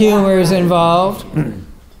 where humor is involved.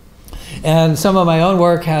 And some of my own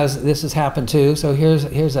work this has happened too. So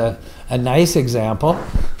here's a nice example.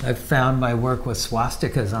 I've found my work with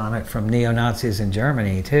swastikas on it from neo-Nazis in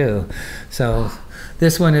Germany too. So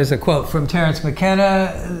this one is a quote from Terence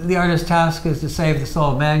McKenna. The artist's task is to save the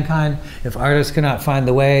soul of mankind. If artists cannot find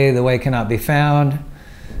the way cannot be found.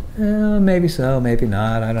 Maybe so, maybe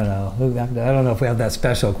not, I don't know. I don't know if we have that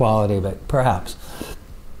special quality, but perhaps.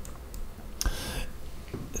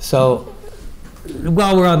 So,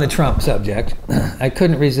 while we're on the Trump subject, I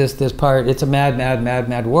couldn't resist this part. It's a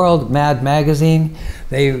mad world. Mad magazine,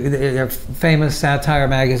 their famous satire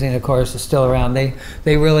magazine, of course, is still around. They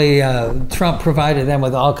really, Trump provided them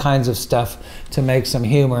with all kinds of stuff to make some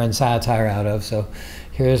humor and satire out of. So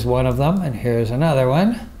here's one of them, and here's another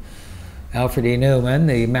one. Alfred E. Newman,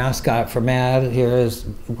 the mascot for MAD, here is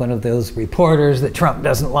one of those reporters that Trump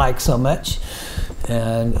doesn't like so much.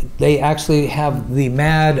 And they actually have the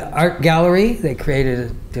MAD art gallery. They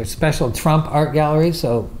created their special Trump art gallery,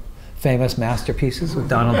 so famous masterpieces with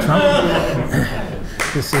Donald Trump.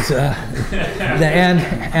 This is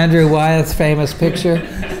Andrew Wyeth's famous picture,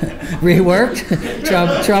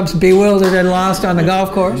 reworked. Trump's bewildered and lost on the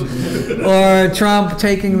golf course. Or Trump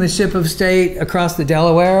taking the ship of state across the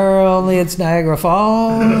Delaware, only it's Niagara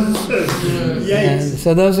Falls. And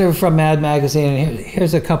so those are from Mad Magazine.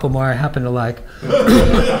 Here's a couple more I happen to like.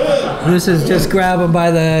 This is just grab them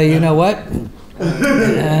by the you-know-what.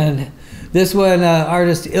 And This one,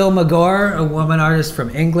 artist Ilma Gore, a woman artist from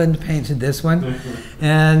England, painted this one.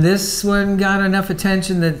 And this one got enough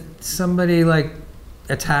attention that somebody like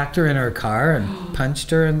attacked her in her car and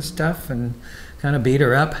punched her and stuff and kind of beat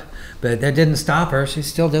her up. But that didn't stop her. She's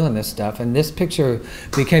still doing this stuff. And this picture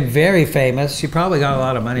became very famous. She probably got a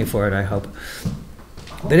lot of money for it, I hope.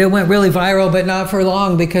 But it went really viral, but not for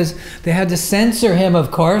long, because they had to censor him,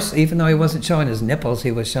 of course. Even though he wasn't showing his nipples,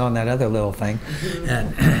 he was showing that other little thing.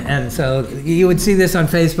 And so you would see this on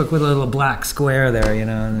Facebook with a little black square there, you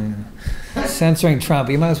know. And censoring Trump,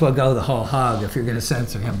 you might as well go the whole hog if you're going to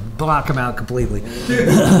censor him. Block him out completely.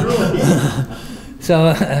 So,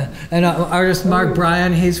 and artist Mark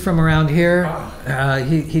Bryan, he's from around here.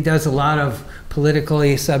 He does a lot of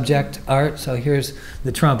politically subject art. So here's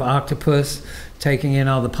the Trump octopus taking in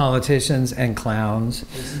all the politicians and clowns.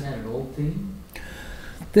 Isn't that an old thing?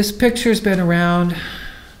 This picture's been around,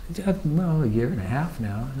 well, a year and a half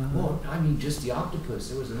now. Well, I mean, just the octopus.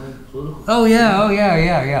 There was an old political. Oh yeah.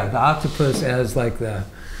 The octopus as like the.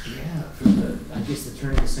 Yeah, for the, I guess the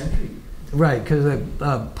turn of the century. Right, because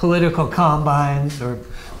the political combines or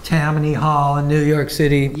Tammany Hall in New York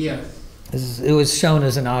City. Yes. It was shown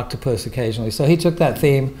as an octopus occasionally. So he took that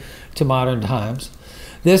theme to modern times.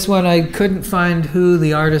 This one, I couldn't find who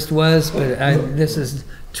the artist was, but this is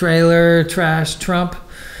Trailer Trash Trump,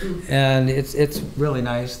 and it's really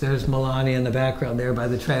nice. There's Melania in the background there by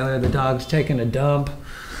the trailer. The dog's taking a dump,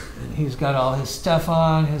 and he's got all his stuff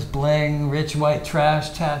on, his bling, rich white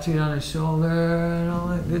trash tattooed on his shoulder, and all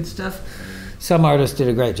that good stuff. Some artists did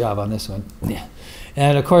a great job on this one. Yeah.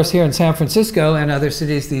 And of course, here in San Francisco and other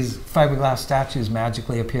cities, these fiberglass statues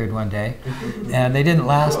magically appeared one day. And they didn't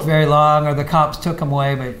last very long, or the cops took them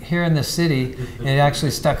away. But here in the city, it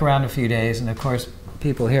actually stuck around a few days. And of course,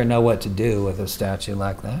 people here know what to do with a statue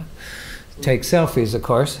like that. Take selfies, of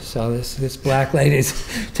course. So this black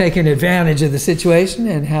lady's taking advantage of the situation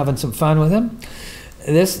and having some fun with him.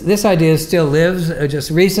 This idea still lives. Just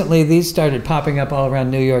recently, these started popping up all around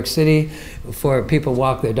New York City for people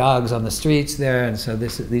walk their dogs on the streets there, and so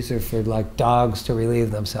these are for like dogs to relieve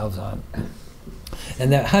themselves on.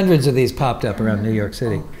 And hundreds of these popped up around New York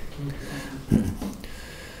City.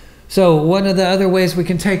 So one of the other ways we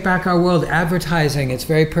can take back our world, advertising. It's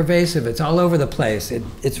very pervasive. It's all over the place.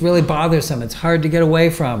 It's really bothersome. It's hard to get away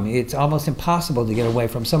from. It's almost impossible to get away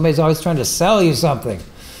from. Somebody's always trying to sell you something.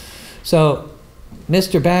 So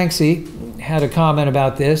Mr. Banksy had a comment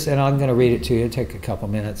about this, and I'm going to read it to you. It'll take a couple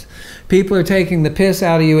minutes. People are taking the piss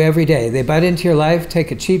out of you every day. They butt into your life, take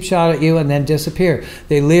a cheap shot at you, and then disappear.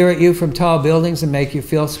 They leer at you from tall buildings and make you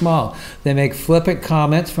feel small. They make flippant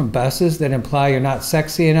comments from buses that imply you're not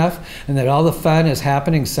sexy enough and that all the fun is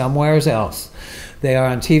happening somewhere else. They are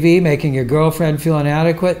on TV making your girlfriend feel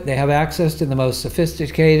inadequate. They have access to the most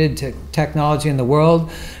sophisticated technology in the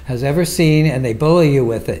world has ever seen, and they bully you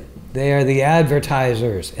with it. They are the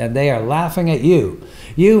advertisers, and they are laughing at you.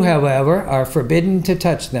 You, however, are forbidden to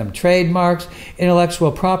touch them. Trademarks, intellectual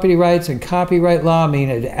property rights, and copyright law mean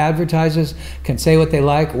that advertisers can say what they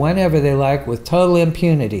like, whenever they like, with total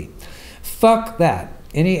impunity. Fuck that.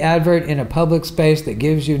 Any advert in a public space that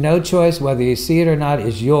gives you no choice whether you see it or not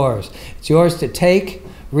is yours. It's yours to take,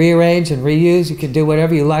 rearrange, and reuse. You can do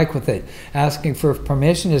whatever you like with it. Asking for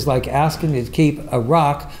permission is like asking to keep a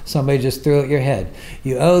rock somebody just threw at your head.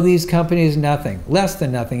 You owe these companies nothing, less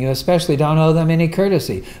than nothing. You especially don't owe them any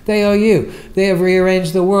courtesy. They owe you. They have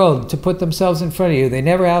rearranged the world to put themselves in front of you. They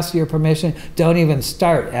never ask your permission. Don't even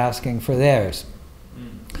start asking for theirs.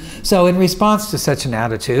 So in response to such an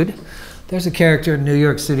attitude, there's a character in New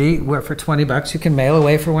York City where for 20 bucks you can mail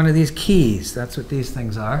away for one of these keys. That's what these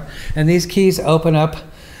things are. And these keys open up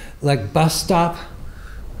like bus stop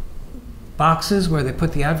boxes where they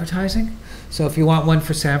put the advertising. So if you want one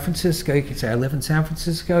for San Francisco, you can say, I live in San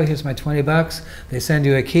Francisco, here's my 20 bucks. They send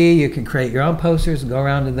you a key, you can create your own posters and go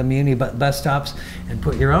around to the muni bus stops and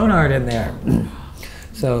put your own art in there.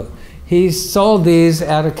 So he's sold these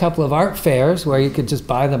at a couple of art fairs where you could just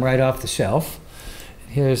buy them right off the shelf.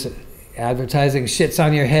 Here's advertising shits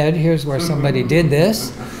on your head. Here's where somebody did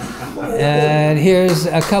this. And here's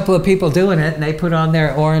a couple of people doing it, and they put on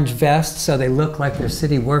their orange vests so they look like they're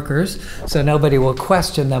city workers, so nobody will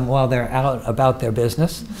question them while they're out about their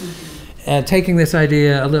business. And taking this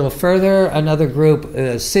idea a little further, another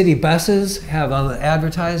group, city buses, have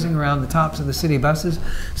advertising around the tops of the city buses.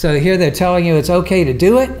 So here they're telling you it's okay to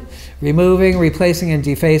do it. Removing, replacing, and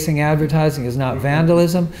defacing advertising is not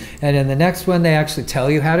vandalism. And in the next one, they actually tell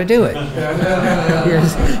you how to do it.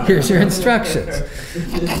 Here's your instructions.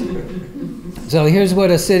 So here's what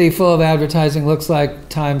a city full of advertising looks like,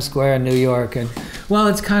 Times Square in New York. And Well,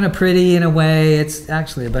 it's kind of pretty in a way. It's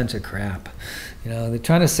actually a bunch of crap. You know, they're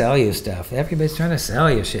trying to sell you stuff. Everybody's trying to sell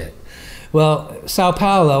you shit. Well, Sao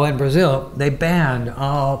Paulo and Brazil, they banned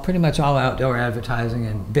pretty much all outdoor advertising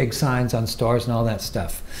and big signs on stores and all that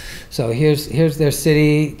stuff. So here's their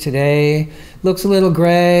city today. Looks a little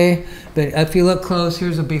gray, but if you look close,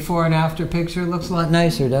 here's a before and after picture. It looks a lot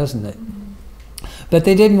nicer, doesn't it? But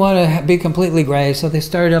they didn't want to be completely gray, so they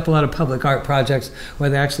started up a lot of public art projects where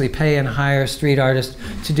they actually pay and hire street artists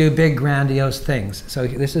to do big, grandiose things. So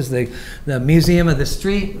this is the museum of the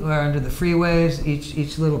street, where under the freeways,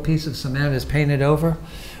 each little piece of cement is painted over.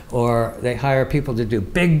 Or they hire people to do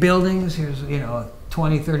big buildings. Here's, you know, a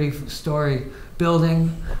 20, 30-story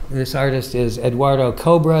building. This artist is Eduardo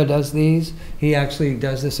Cobra, does these. He actually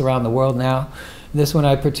does this around the world now. This one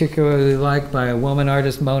I particularly like, by a woman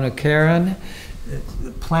artist, Mona Karen.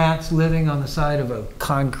 Plants living on the side of a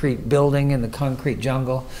concrete building in the concrete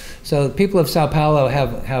jungle. So the people of Sao Paulo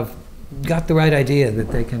have got the right idea that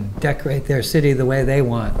they can decorate their city the way they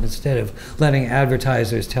want instead of letting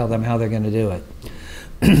advertisers tell them how they're going to do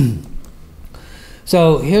it.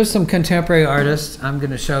 So here's some contemporary artists I'm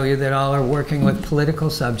going to show you that all are working with political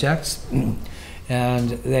subjects. And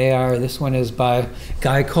they are, this one is by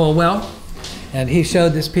Guy Colwell. And he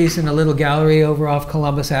showed this piece in a little gallery over off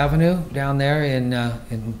Columbus Avenue down there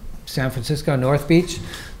in San Francisco, North Beach.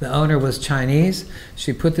 The owner was Chinese.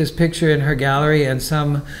 She put this picture in her gallery, and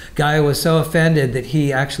some guy was so offended that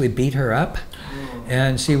he actually beat her up.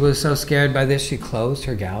 And she was so scared by this, she closed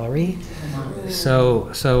her gallery. So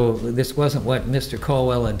this wasn't what Mr.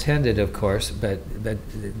 Colwell intended, of course, but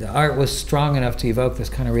the art was strong enough to evoke this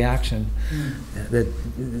kind of reaction that...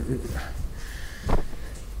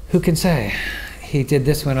 Who can say? He did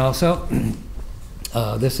this one also.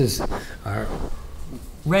 This is our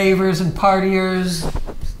ravers and partiers,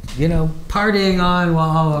 you know, partying on while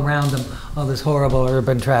all around them all this horrible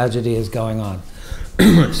urban tragedy is going on.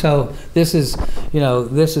 So this is, you know,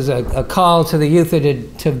 this is a call to the youth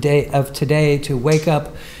of today to wake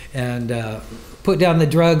up and put down the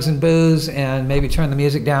drugs and booze and maybe turn the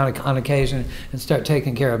music down on occasion and start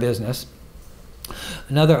taking care of business.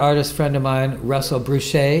 Another artist friend of mine, Russell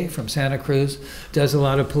Bruchet from Santa Cruz, does a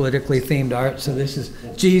lot of politically themed art. So this is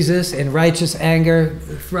Jesus in righteous anger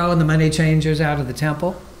throwing the money changers out of the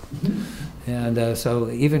temple. And so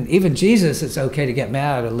even Jesus, it's okay to get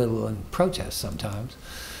mad a little and protest sometimes.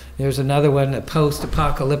 There's another one, a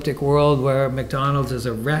post-apocalyptic world where McDonald's is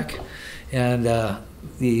a wreck and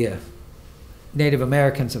the Native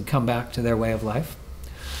Americans have come back to their way of life.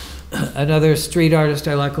 Another street artist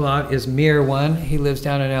I like a lot is Mir One. He lives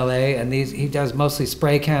down in LA, and he does mostly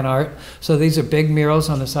spray can art. So these are big murals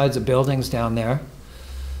on the sides of buildings down there.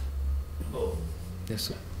 This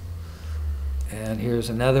one. And here's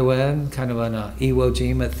another one, kind of on an Iwo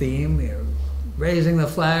Jima theme, raising the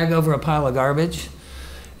flag over a pile of garbage.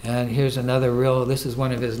 And here's another real, this is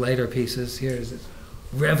one of his later pieces. Here's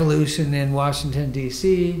Revolution in Washington,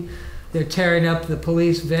 D.C. They're tearing up the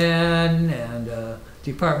police van and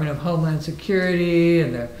Department of Homeland Security,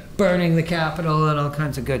 and they're burning the Capitol and all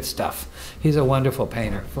kinds of good stuff. He's a wonderful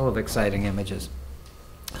painter, full of exciting images.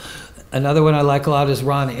 Another one I like a lot is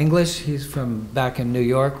Ron English. He's from back in New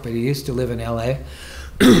York, but he used to live in LA.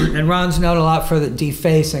 And Ron's known a lot for the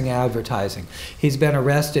defacing advertising. He's been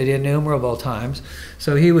arrested innumerable times.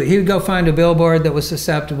 So he would go find a billboard that was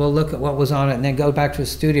susceptible, look at what was on it, and then go back to his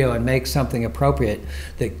studio and make something appropriate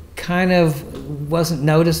that kind of wasn't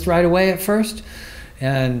noticed right away at first,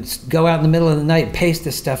 and go out in the middle of the night and paste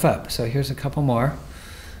this stuff up. So here's a couple more.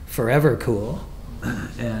 Forever Cool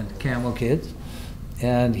and Camel Kids.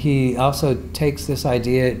 And he also takes this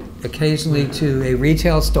idea occasionally to a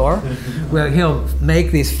retail store where he'll make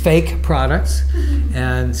these fake products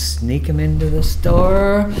and sneak them into the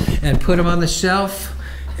store and put them on the shelf.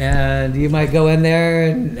 And you might go in there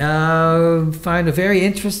and find a very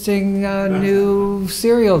interesting new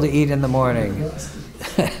cereal to eat in the morning.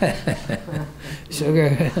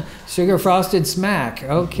 Sugar frosted smack,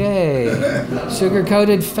 okay. Sugar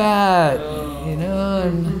coated fat, you know,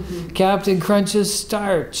 and Captain Crunch's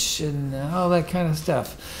starch and all that kind of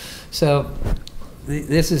stuff. So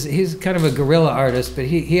he's kind of a guerrilla artist, but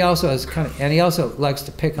he also is and he also likes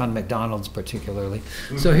to pick on McDonald's particularly.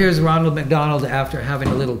 So here's Ronald McDonald after having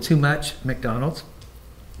a little too much McDonald's.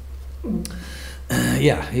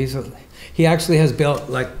 Yeah, he actually has built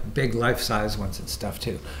like big life-size ones and stuff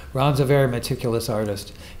too. Ron's a very meticulous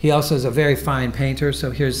artist. He also is a very fine painter,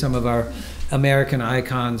 so here's some of our American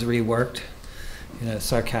icons reworked in a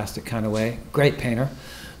sarcastic kind of way. Great painter.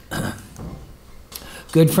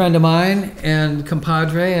 good friend of mine and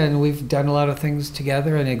compadre, and we've done a lot of things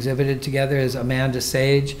together and exhibited together, is Amanda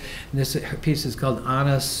Sage. And this her piece is called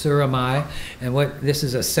Anna Suramai, and this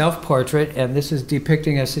is a self-portrait, and this is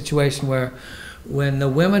depicting a situation where when the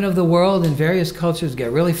women of the world in various cultures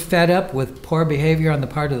get really fed up with poor behavior on the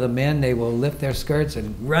part of the men, they will lift their skirts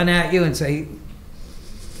and run at you and say,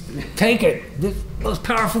 take it, the most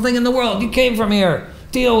powerful thing in the world, you came from here,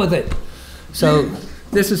 deal with it. So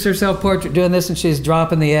this is her self-portrait doing this, and she's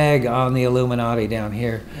dropping the egg on the Illuminati down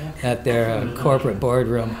here at their corporate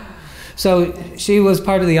boardroom. So she was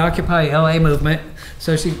part of the Occupy LA movement,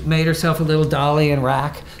 so she made herself a little dolly and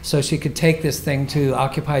rack so she could take this thing to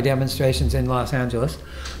Occupy demonstrations in Los Angeles.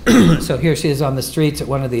 So here she is on the streets at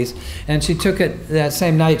one of these, and she took it that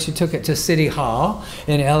same night. She took it to City Hall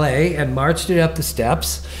in LA and marched it up the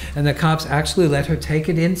steps, and the cops actually let her take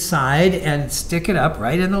it inside and stick it up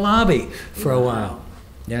right in the lobby for a while.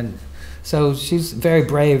 And so she's a very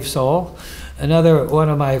brave soul. Another one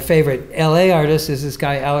of my favorite LA artists is this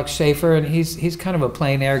guy Alex Schaefer, and he's kind of a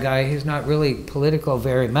plein air guy. He's not really political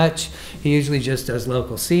very much. He usually just does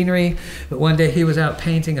local scenery. But one day he was out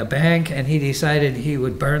painting a bank, and he decided he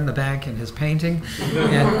would burn the bank in his painting.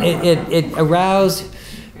 And it aroused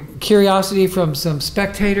curiosity from some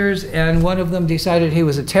spectators, and one of them decided he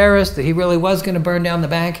was a terrorist, that he really was going to burn down the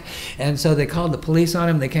bank, and so they called the police on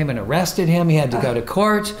him. They came and arrested him. He had to go to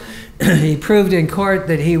court. He proved in court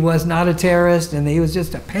that he was not a terrorist and that he was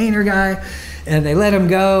just a painter guy, and they let him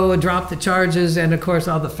go, dropped the charges, and of course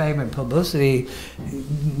all the fame and publicity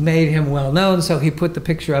made him well known, so he put the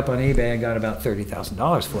picture up on eBay and got about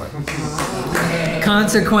 $30,000 for it.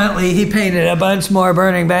 Consequently, he painted a bunch more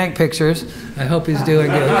burning bank pictures. I hope he's doing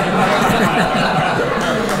good.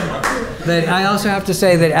 But I also have to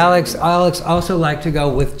say that Alex also liked to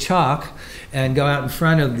go with chalk and go out in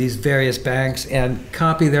front of these various banks and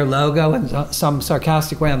copy their logo in some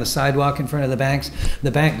sarcastic way on the sidewalk in front of the banks.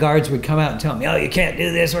 The bank guards would come out and tell me, oh, you can't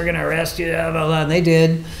do this, we're going to arrest you, blah, blah, blah. And they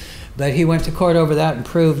did. But he went to court over that and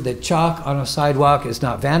proved that chalk on a sidewalk is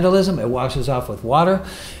not vandalism. It washes off with water.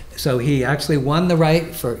 So he actually won the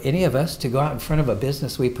right for any of us to go out in front of a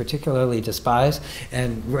business we particularly despise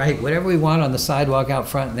and write whatever we want on the sidewalk out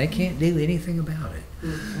front, and they can't do anything about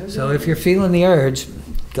it. So if you're feeling the urge,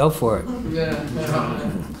 go for it.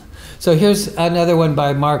 So here's another one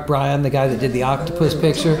by Mark Bryan, the guy that did the octopus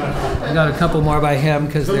picture. I got a couple more by him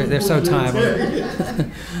because they're so timely.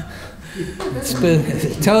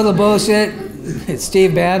 It's total bullshit. It's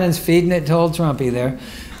Steve Bannon's feeding it to old Trumpy there.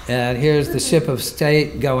 And here's the ship of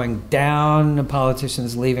state going down, the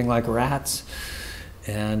politicians leaving like rats.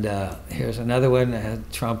 And here's another one,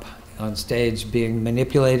 Trump on stage being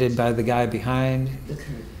manipulated by the guy behind,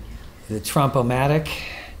 the Trump-o-matic.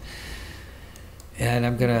 And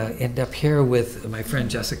I'm going to end up here with my friend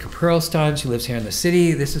Jessica Pearlstein. She lives here in the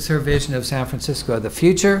city. This is her vision of San Francisco of the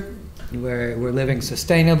future, where we're living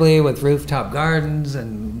sustainably with rooftop gardens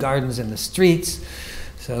and gardens in the streets.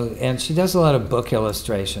 So, and she does a lot of book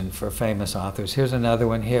illustration for famous authors. Here's another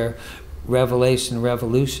one here, Revelation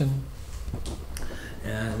Revolution.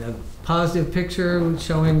 And a positive picture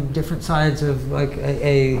showing different sides of like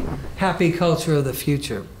a happy culture of the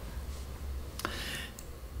future.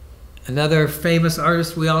 Another famous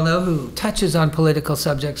artist we all know who touches on political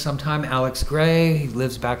subjects sometime, Alex Gray. He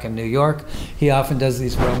lives back in New York. He often does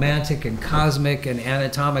these romantic and cosmic and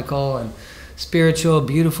anatomical and spiritual,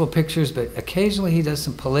 beautiful pictures, but occasionally he does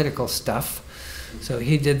some political stuff. So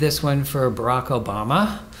he did this one for Barack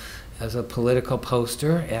Obama as a political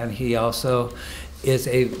poster, and he also is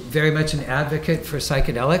very much an advocate for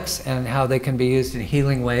psychedelics and how they can be used in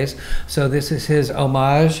healing ways. So this is his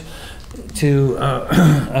homage to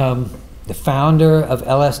the founder of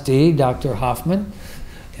LSD, Dr. Hoffman.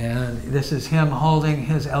 And this is him holding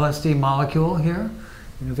his LSD molecule here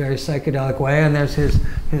in a very psychedelic way, and there's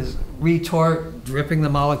his retort dripping the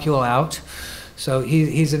molecule out. So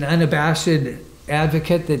he's an unabashed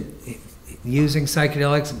advocate that using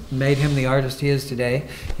psychedelics made him the artist he is today.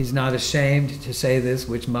 He's not ashamed to say this,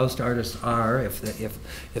 which most artists are.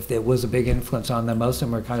 If there was a big influence on them, most of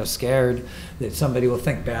them are kind of scared that somebody will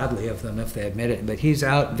think badly of them if they admit it. But he's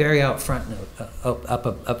very out front,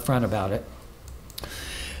 up front about it.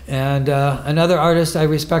 And another artist I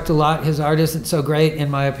respect a lot. His art isn't so great in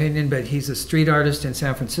my opinion, but he's a street artist in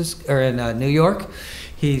San Francisco or in New York.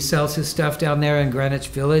 He sells his stuff down there in Greenwich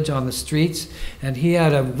Village on the streets, and he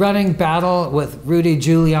had a running battle with Rudy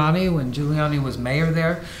Giuliani when Giuliani was mayor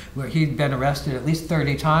there, where he'd been arrested at least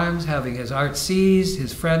 30 times, having his art seized,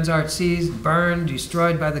 his friend's art seized, burned,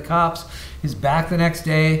 destroyed by the cops. He's back the next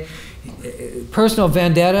day. personal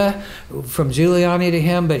vendetta from Giuliani to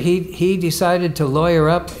him, but he decided to lawyer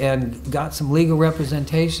up and got some legal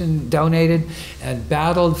representation, donated, and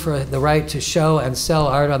battled for the right to show and sell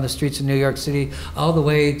art on the streets of New York City, all the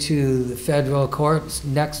way to the federal courts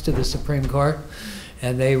next to the Supreme Court.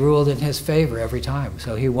 And they ruled in his favor every time.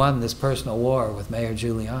 So he won this personal war with Mayor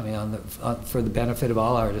Giuliani for the benefit of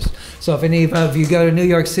all artists. So if any of you go to New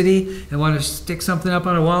York City and want to stick something up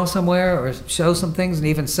on a wall somewhere or show some things and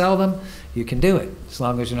even sell them, you can do it, as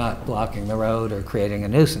long as you're not blocking the road or creating a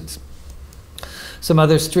nuisance. Some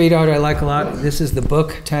other street art I like a lot. This is the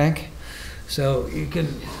book tank. So you can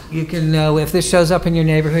if this shows up in your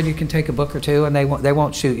neighborhood, you can take a book or two, and they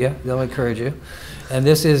won't shoot you. They'll encourage you. And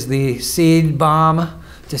this is the seed bomb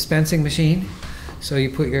dispensing machine. So you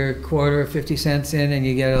put your quarter or 50 cents in, and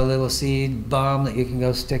you get a little seed bomb that you can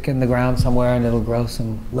go stick in the ground somewhere, and it'll grow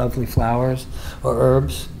some lovely flowers or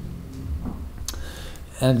herbs.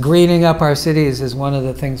 And greening up our cities is one of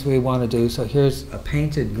the things we want to do. So here's a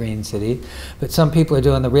painted green city, but some people are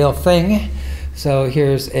doing the real thing. So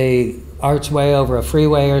here's a archway over a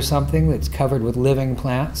freeway or something that's covered with living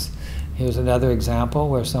plants. Here's another example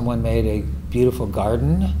where someone made a beautiful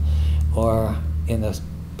garden, or in a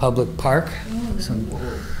public park, some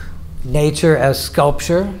nature as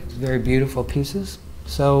sculpture, very beautiful pieces.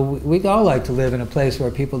 So we'd all like to live in a place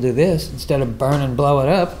where people do this instead of burn and blow it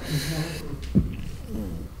up.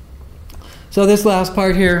 So this last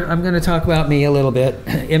part here, I'm going to talk about me a little bit.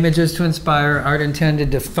 Images to inspire, art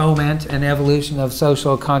intended to foment an evolution of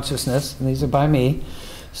social consciousness, and these are by me.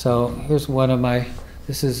 So here's one of my,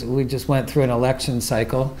 we just went through an election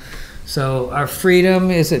cycle. So our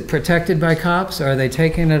freedom, is it protected by cops? Are they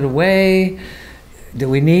taking it away? Do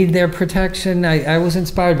we need their protection? I was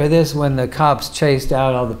inspired by this when the cops chased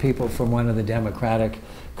out all the people from one of the Democratic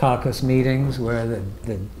caucus meetings where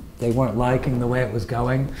they weren't liking the way it was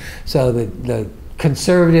going. So the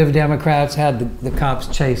conservative Democrats had the cops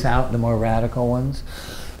chase out the more radical ones.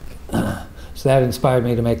 So that inspired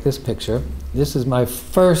me to make this picture. This is my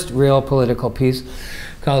first real political piece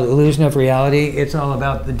called Illusion of Reality. It's all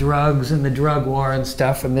about the drugs and the drug war and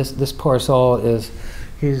stuff, and this poor soul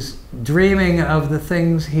he's dreaming of the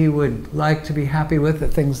things he would like to be happy with, the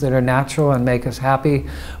things that are natural and make us happy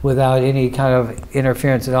without any kind of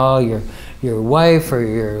interference at all. Your wife or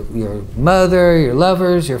your mother, your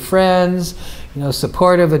lovers, your friends,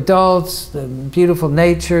 supportive adults, the beautiful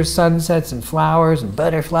nature, sunsets and flowers and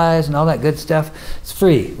butterflies and all that good stuff. It's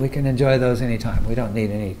free. We can enjoy those anytime. We don't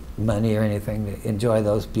need any money or anything to enjoy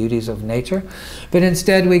those beauties of nature. But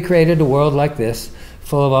instead we created a world like this,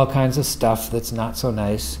 full of all kinds of stuff that's not so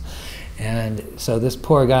nice. And so this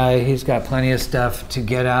poor guy, he's got plenty of stuff to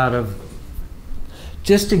get out of,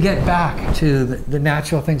 just to get back to the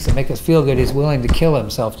natural things that make us feel good. He's willing to kill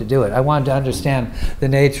himself to do it. I wanted to understand the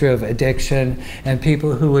nature of addiction and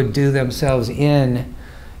people who would do themselves in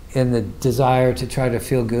the desire to try to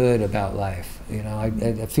feel good about life.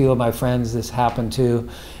 A few of my friends this happened to,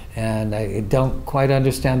 and I don't quite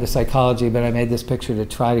understand the psychology, but I made this picture to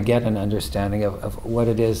try to get an understanding of what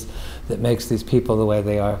it is that makes these people the way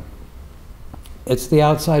they are. It's the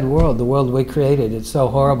outside world, the world we created. It's so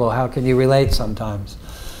horrible. How can you relate sometimes?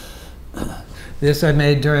 This I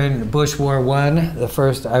made during Bush War I, the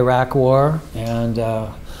first Iraq war, and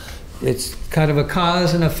it's kind of a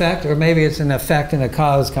cause and effect, or maybe it's an effect and a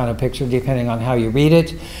cause kind of picture, depending on how you read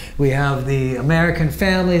it. We have the American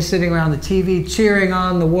family sitting around the TV cheering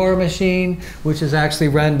on the war machine, which is actually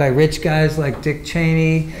run by rich guys like Dick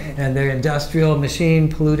Cheney, and their industrial machine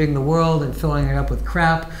polluting the world and filling it up with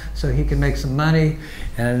crap so he can make some money.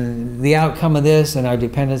 And the outcome of this and our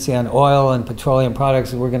dependency on oil and petroleum products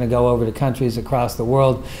is we're going to go over to countries across the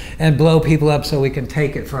world and blow people up so we can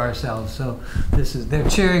take it for ourselves. So they're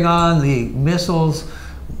cheering on the missiles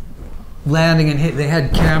landing and they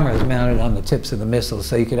had cameras mounted on the tips of the missiles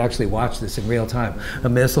so you could actually watch this in real time. A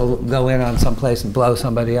missile go in on some place and blow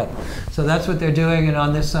somebody up. So that's what they're doing, and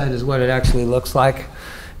on this side is what it actually looks like.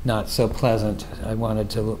 Not so pleasant. I wanted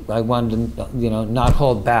to not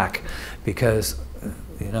hold back, because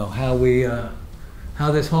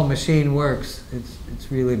how this whole machine works,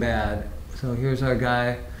 it's really bad. So here's our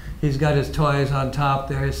guy. He's got his toys on top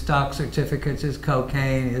there, his stock certificates, his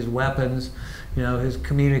cocaine, his weapons, his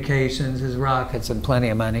communications, his rockets, and plenty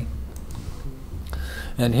of money.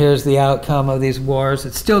 And here's the outcome of these wars.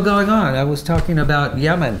 It's still going on. I was talking about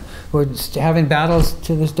Yemen. We're having battles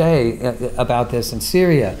to this day about this, in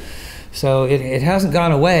Syria. So it hasn't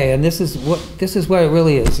gone away, and this is what it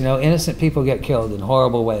really is. Innocent people get killed in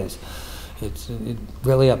horrible ways. It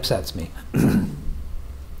really upsets me.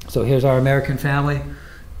 So here's our American family.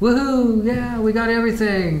 Woohoo! Yeah, we got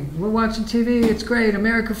everything. We're watching TV. It's great.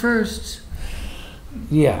 America first.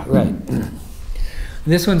 Yeah, right.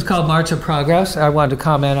 This one's called March of Progress. I wanted to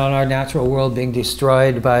comment on our natural world being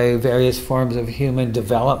destroyed by various forms of human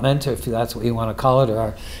development, if that's what you want to call it, or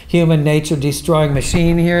our human nature destroying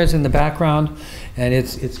machine here is in the background, and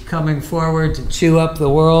it's coming forward to chew up the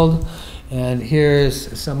world. And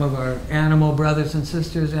here's some of our animal brothers and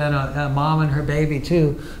sisters, and a mom and her baby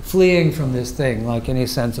too, fleeing from this thing like any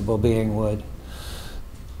sensible being would.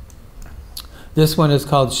 This one is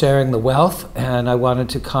called Sharing the Wealth, and I wanted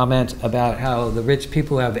to comment about how the rich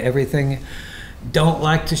people who have everything don't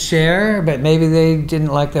like to share, but maybe they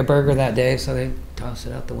didn't like their burger that day, so they toss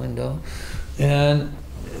it out the window. And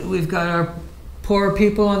we've got our poor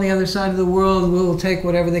people on the other side of the world who will take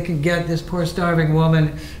whatever they can get. This poor starving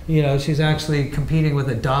woman, you know, she's actually competing with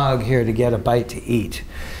a dog here to get a bite to eat.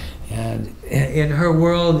 And in her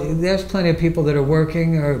world, there's plenty of people that are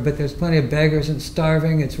working, but there's plenty of beggars and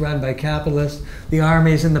starving. It's run by capitalists. The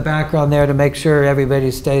army's in the background there to make sure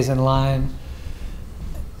everybody stays in line.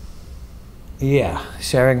 Yeah,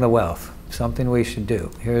 sharing the wealth, something we should do.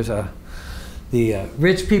 Here's the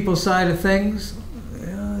rich people side of things.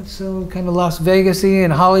 Yeah, it's so kind of Las Vegas-y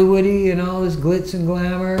and Hollywood-y and all this glitz and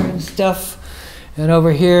glamour and stuff. And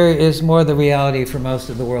over here is more the reality for most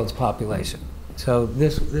of the world's population. So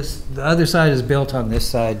the other side is built on this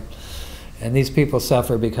side, and these people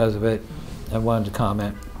suffer because of it. I wanted to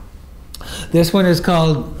comment. This one is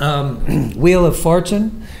called Wheel of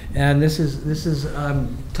Fortune, and this is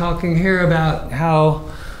talking here about how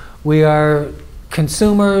we are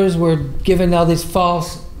consumers. We're given all these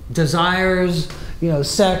false desires, you know,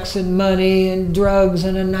 sex and money and drugs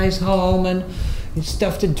and a nice home and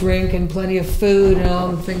stuff to drink and plenty of food and all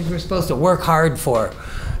the things we're supposed to work hard for.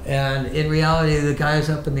 And in reality, the guys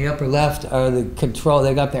up in the upper left are the control.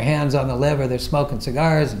 They got their hands on the lever. They're smoking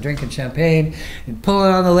cigars and drinking champagne and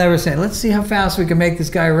pulling on the lever, saying, let's see how fast we can make this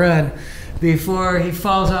guy run before he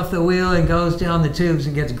falls off the wheel and goes down the tubes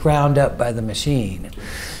and gets ground up by the machine.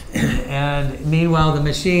 And meanwhile, the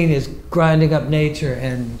machine is grinding up nature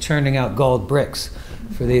and churning out gold bricks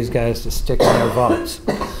for these guys to stick in their vaults.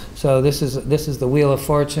 So this is the Wheel of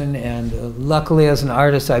Fortune, and luckily as an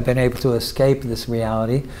artist I've been able to escape this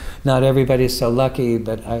reality. Not everybody's so lucky,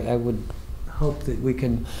 but I would hope that we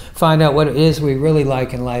can find out what it is we really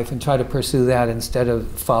like in life and try to pursue that instead of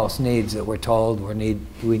false needs that we're told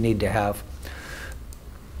we need to have.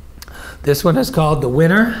 This one is called The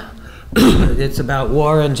Winner. It's about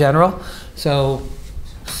war in general. So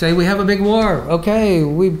say we have a big war. Okay,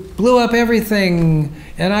 we blew up everything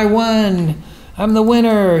and I won. I'm the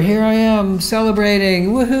winner. Here I am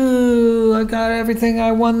celebrating. Woohoo! I got everything.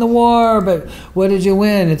 I won the war. But what did you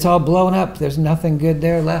win? It's all blown up. There's nothing good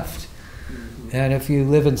there left. And if you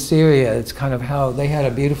live in Syria, it's kind of how they had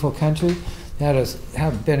a beautiful country. They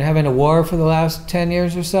have been having a war for the last 10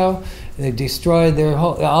 years or so. They destroyed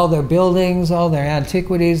all their buildings, all their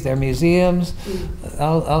antiquities, their museums,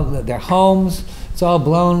 all their homes. It's all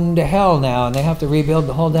blown to hell now, and they have to rebuild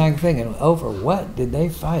the whole dang thing. And over what did they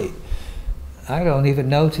fight? I don't even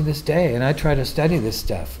know to this day, and I try to study this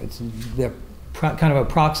stuff. They're kind of a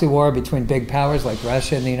proxy war between big powers like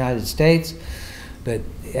Russia and the United States, but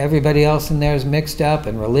everybody else in there is mixed up,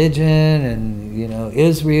 and religion, and you know,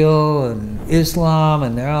 Israel and Islam,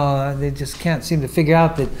 and they just can't seem to figure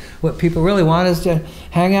out that what people really want is to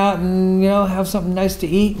hang out and, you know, have something nice to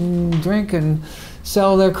eat and drink and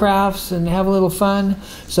sell their crafts and have a little fun.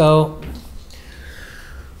 So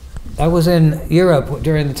I was in Europe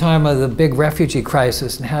during the time of the big refugee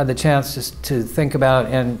crisis and had the chance to think about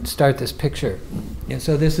and start this picture. And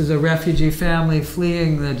so this is a refugee family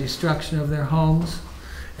fleeing the destruction of their homes.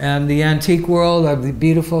 And the antique world are the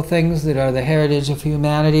beautiful things that are the heritage of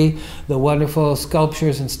humanity, the wonderful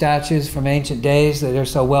sculptures and statues from ancient days that are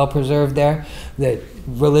so well preserved there that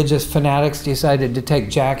religious fanatics decided to take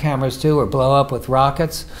jackhammers to or blow up with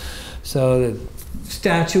rockets. So the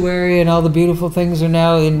statuary and all the beautiful things are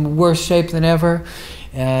now in worse shape than ever,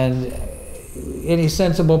 and any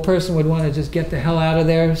sensible person would want to just get the hell out of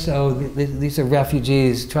there. So these are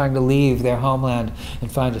refugees trying to leave their homeland and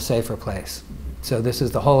find a safer place. So this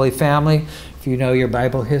is the Holy Family. If you know your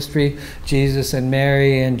Bible history, Jesus and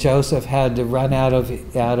Mary and Joseph had to run out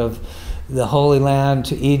of the Holy Land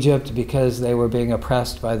to Egypt because they were being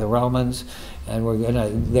oppressed by the Romans, and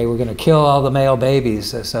they were gonna kill all the male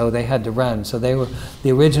babies, so they had to run. So they were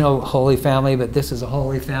the original Holy Family, but this is a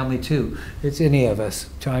Holy Family too. It's any of us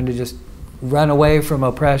trying to just run away from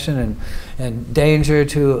oppression and danger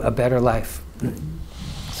to a better life.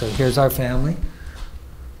 So here's our family.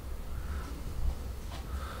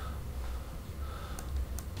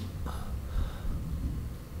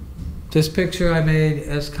 This picture I made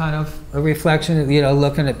as kind of a reflection of,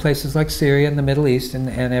 looking at places like Syria and the Middle East and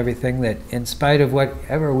everything, that in spite of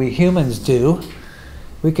whatever we humans do,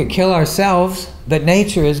 we could kill ourselves, but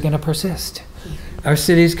nature is going to persist. Our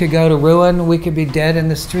cities could go to ruin, we could be dead in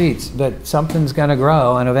the streets, but something's going to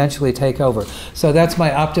grow and eventually take over. So that's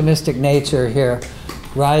my optimistic nature here,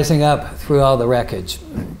 rising up through all the wreckage.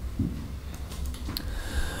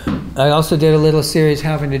 I also did a little series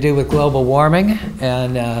having to do with global warming,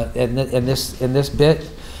 and in this bit,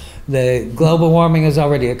 the global warming has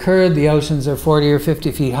already occurred. The oceans are 40 or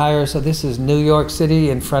 50 feet higher. So this is New York City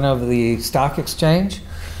in front of the stock exchange.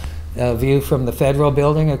 A view from the Federal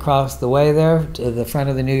Building across the way there to the front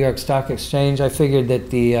of the New York Stock Exchange. I figured that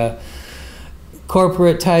the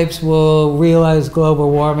corporate types will realize global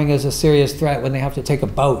warming is a serious threat when they have to take a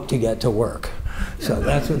boat to get to work. So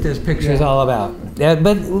that's what this picture is all about. Yeah,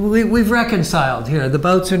 but we've reconciled here. The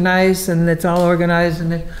boats are nice and it's all organized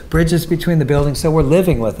and the bridges between the buildings, so we're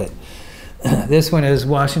living with it. This one is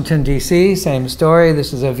Washington, D.C., same story.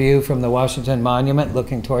 This is a view from the Washington Monument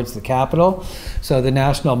looking towards the Capitol. So the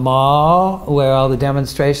National Mall, where all the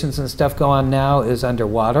demonstrations and stuff go on now, is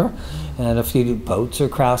underwater. And a few boats are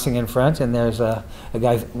crossing in front. And there's a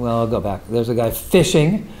guy, well, I'll go back. There's a guy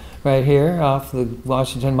fishing right here off the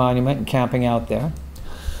Washington Monument and camping out there.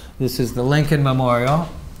 This is the Lincoln Memorial,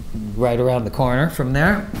 right around the corner from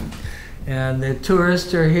there. And the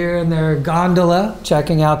tourists are here in their gondola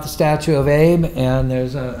checking out the statue of Abe, and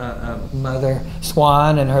there's a mother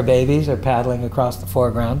swan and her babies are paddling across the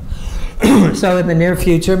foreground. So in the near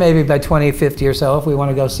future, maybe by 2050 or so, if we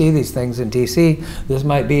want to go see these things in DC, this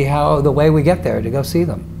might be the way we get there, to go see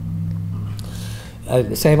them.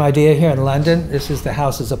 The same idea here in London. This is the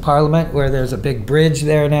Houses of Parliament, where there's a big bridge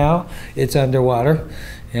there now. It's underwater.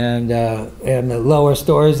 And the lower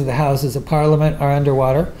stories of the Houses of Parliament are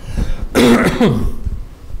underwater.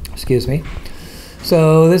 Excuse me.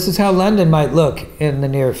 So this is how London might look in the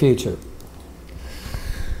near future.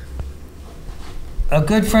 A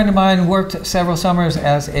good friend of mine worked several summers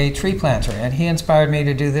as a tree planter, and he inspired me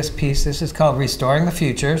to do this piece. This is called Restoring the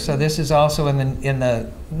Future. So this is also in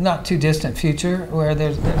the not too distant future, where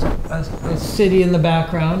there's a city in the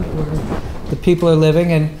background where the people are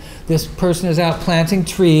living, and this person is out planting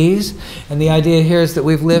trees. And the idea here is that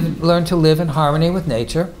we've learned to live in harmony with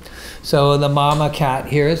nature. So the mama cat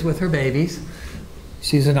here is with her babies.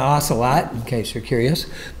 She's an ocelot, in case you're curious.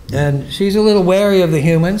 And she's a little wary of the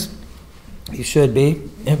humans. You should be.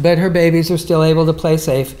 But her babies are still able to play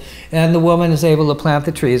safe. And the woman is able to plant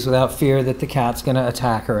the trees without fear that the cat's going to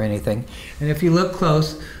attack her or anything. And if you look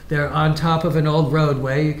close, they're on top of an old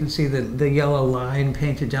roadway. You can see the yellow line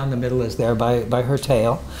painted down the middle is there by her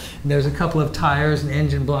tail. And there's a couple of tires and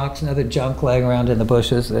engine blocks and other junk laying around in the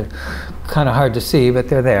bushes. They're kind of hard to see, but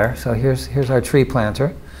they're there. So here's our tree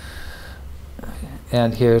planter.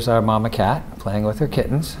 And here's our mama cat playing with her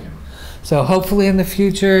kittens. So hopefully in the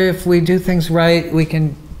future, if we do things right, we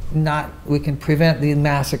can prevent the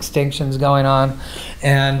mass extinctions going on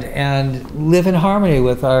and live in harmony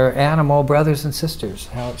with our animal brothers and sisters,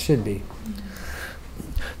 how it should be.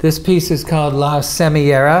 This piece is called La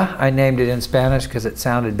Semillera. I named it in Spanish because it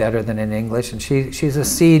sounded better than in English. And she's a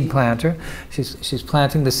seed planter. She's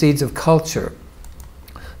planting the seeds of culture.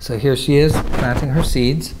 So here she is planting her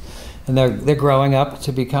seeds, and they're growing up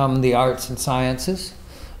to become the arts and sciences.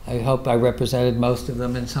 I hope I represented most of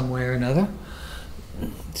them in some way or another.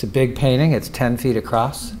 It's a big painting. It's 10 feet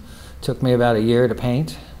across. Took me about a year to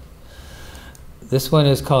paint. This one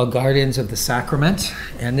is called Guardians of the Sacrament,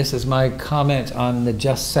 and this is my comment on the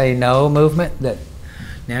Just Say No movement that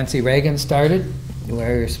Nancy Reagan started,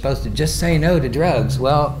 where you're supposed to just say no to drugs.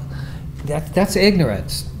 Well, that's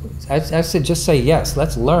ignorance. I said just say yes,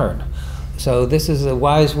 let's learn. So this is a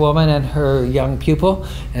wise woman and her young pupil,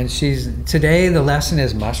 and today the lesson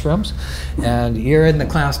is mushrooms, and you're in the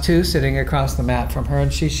class 2 sitting across the mat from her,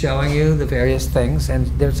 and she's showing you the various things, and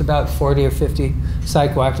there's about 40 or 50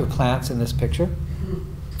 psychoactive plants in this picture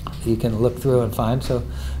you can look through and find. So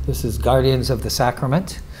this is Guardians of the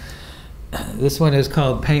Sacrament. This one is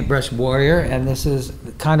called Paintbrush Warrior, and this is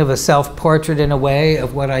kind of a self-portrait in a way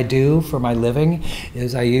of what I do for my living,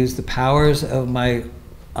 is I use the powers of my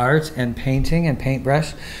art and painting and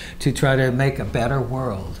paintbrush to try to make a better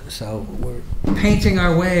world. So we're painting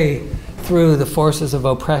our way through the forces of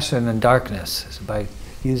oppression and darkness. So by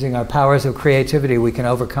using our powers of creativity, we can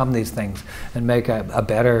overcome these things and make a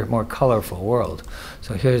better, more colorful world.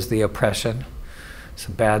 So here's the oppression,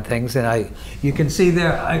 some bad things. And you can see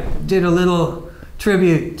there, I did a little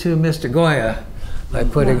tribute to Mr. Goya by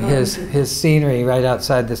putting his scenery right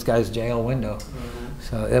outside this guy's jail window.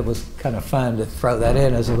 So it was kind of fun to throw that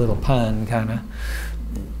in as a little pun, kind of.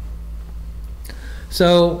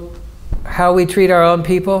 So how we treat our own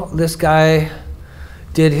people, this guy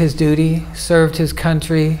did his duty, served his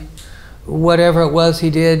country. Whatever it was he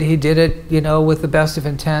did it, you know, with the best of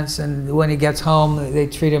intents, and when he gets home, they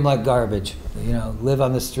treat him like garbage. You know, live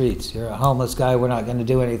on the streets. You're a homeless guy, we're not going to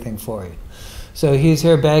do anything for you. So he's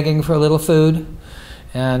here begging for a little food,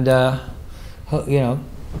 and, you know,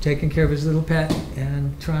 taking care of his little pet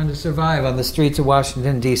and trying to survive on the streets of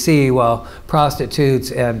Washington, D.C. while prostitutes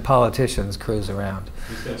and politicians cruise around.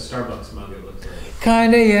 He's got a Starbucks mug, it looks like.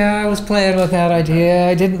 Kinda, yeah, I was playing with that idea.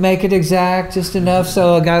 I didn't make it exact, just enough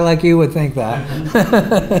so a guy like you would think that.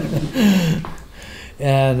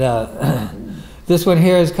 And this one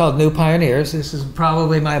here is called New Pioneers. This is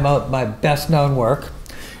probably my best known work.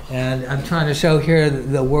 And I'm trying to show here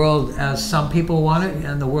the world as some people want it,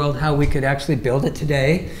 and the world how we could actually build it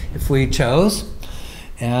today if we chose.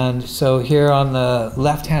 And so here on the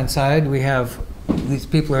left-hand side, we have these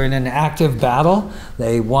people are in an active battle.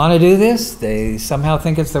 They want to do this. They somehow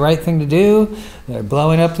think it's the right thing to do. They're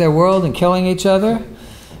blowing up their world and killing each other.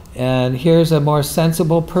 And here's a more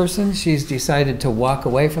sensible person. She's decided to walk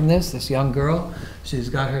away from this young girl. She's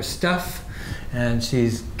got her stuff, and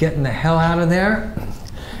she's getting the hell out of there.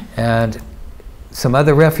 And some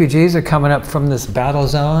other refugees are coming up from this battle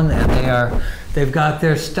zone, and they've got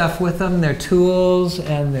their stuff with them, their tools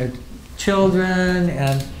and their children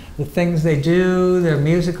and the things they do, their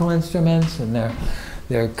musical instruments and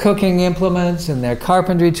their cooking implements and their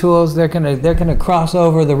carpentry tools. They're gonna cross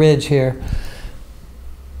over the ridge here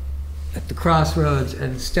at the crossroads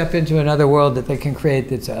and step into another world that they can create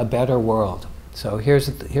that's a better world. So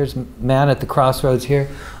here's man at the crossroads here,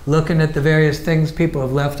 looking at the various things people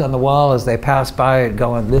have left on the wall as they pass by and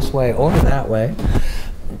going this way or that way.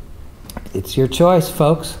 It's your choice,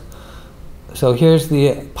 folks. So here's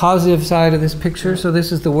the positive side of this picture. So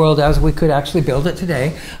this is the world as we could actually build it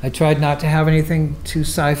today. I tried not to have anything too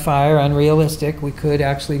sci-fi or unrealistic. We could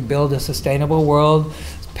actually build a sustainable world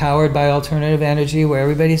powered by alternative energy where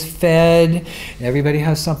everybody's fed, everybody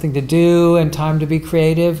has something to do and time to be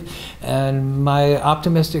creative. And my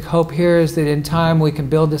optimistic hope here is that in time we can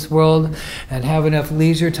build this world and have enough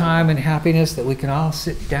leisure time and happiness that we can all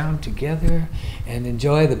sit down together and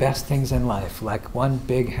enjoy the best things in life, like one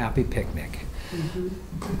big happy picnic.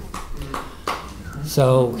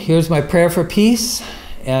 So here's my prayer for peace.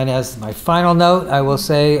 And as my final note, I will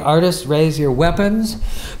say, artists, raise your weapons.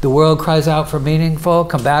 The world cries out for meaningful,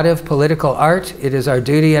 combative, political art. It is our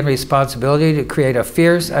duty and responsibility to create a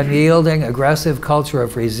fierce, unyielding, aggressive culture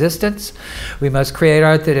of resistance. We must create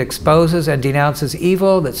art that exposes and denounces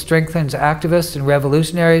evil, that strengthens activists and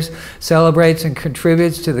revolutionaries, celebrates and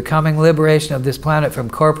contributes to the coming liberation of this planet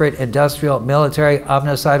from corporate, industrial, military,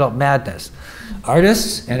 omnicidal madness.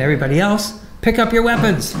 Artists and everybody else, pick up your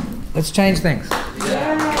weapons. Let's change things.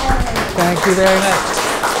 Thank you very much.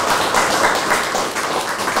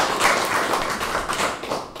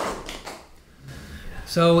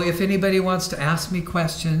 So if anybody wants to ask me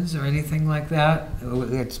questions or anything like that,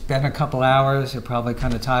 it's been a couple hours, you're probably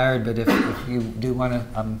kind of tired, but if you do want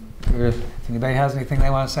to, if anybody has anything they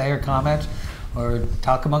want to say or comment or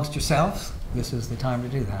talk amongst yourselves, this is the time to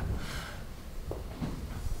do that.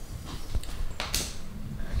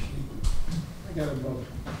 I got a book.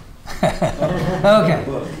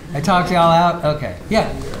 Okay, I talked y'all out. Okay,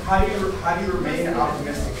 yeah. How do you remain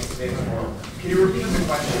optimistic in today's world? Can you repeat the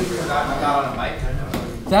question because I'm not on a mic?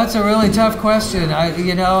 That's a really tough question.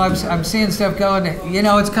 I'm seeing stuff going. You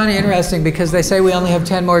know, it's kind of interesting because they say we only have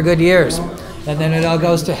 10 more good years, and then it all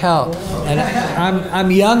goes to hell. And I'm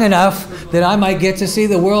young enough that I might get to see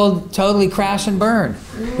the world totally crash and burn.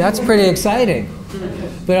 That's pretty exciting.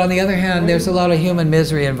 But on the other hand, there's a lot of human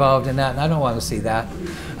misery involved in that, and I don't want to see that.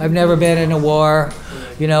 I've never been in a war.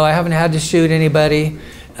 You know, I haven't had to shoot anybody,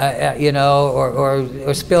 you know,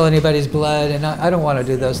 or spill anybody's blood, and I don't want to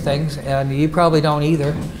do those things, and you probably don't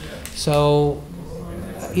either. So,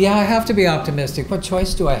 yeah, I have to be optimistic. What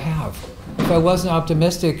choice do I have? If I wasn't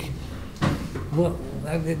optimistic, well,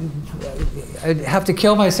 I'd have to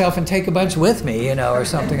kill myself and take a bunch with me, you know, or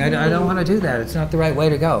something. I don't want to do that. It's not the right way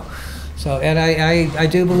to go. So, and I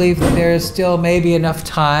do believe that there is still maybe enough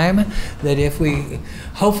time that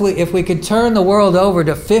hopefully if we could turn the world over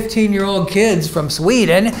to 15-year-old kids from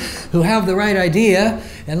Sweden who have the right idea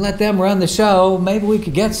and let them run the show, maybe we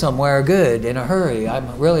could get somewhere good in a hurry.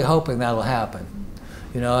 I'm really hoping that'll happen.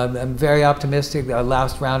 You know, I'm very optimistic. The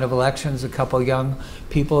last round of elections, a couple young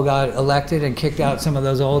people got elected and kicked out some of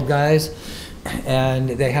those old guys. And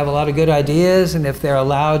they have a lot of good ideas, and if they're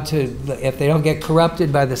allowed to, if they don't get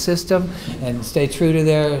corrupted by the system and stay true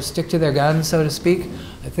to stick to their guns, so to speak,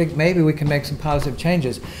 I think maybe we can make some positive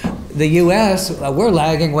changes. the U.S., we're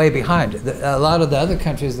lagging way behind. A lot of the other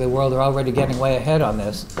countries of the world are already getting way ahead on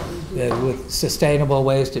this with sustainable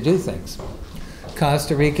ways to do things.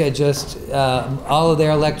 Costa Rica just, all of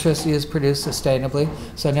their electricity is produced sustainably,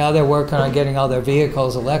 so now they're working on getting all their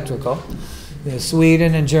vehicles electrical.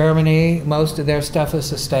 Sweden and Germany, most of their stuff is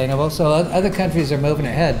sustainable, so other countries are moving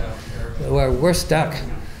ahead, where we're stuck.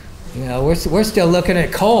 You know, we're still looking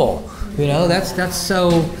at coal. You know, that's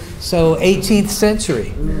so 18th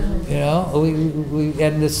century. You know,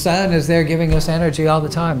 and the sun is there giving us energy all the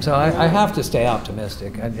time. So I have to stay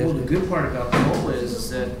optimistic. Well, the good part about coal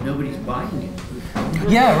is that nobody's buying it.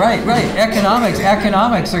 Yeah, right.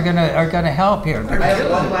 Economics are gonna help here. I have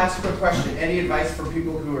one last quick question. Any advice for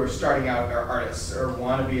people who are starting out, are artists, or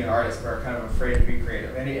want to be an artist, but are kind of afraid to be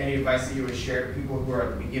creative? Any advice that you would share to people who are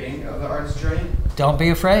at the beginning of the artist journey? Don't be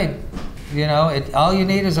afraid. You know, all you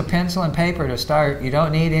need is a pencil and paper to start. You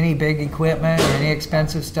don't need any big equipment or any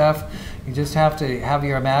expensive stuff. You just have to have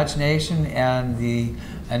your imagination and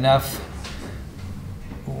enough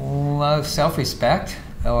self-respect,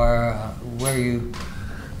 or where you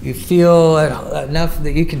feel enough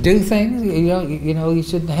that you can do things. You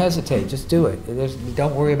shouldn't hesitate. Just do it.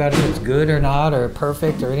 Don't worry about if it's good or not, or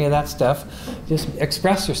perfect, or any of that stuff. Just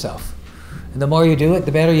express yourself. And the more you do it,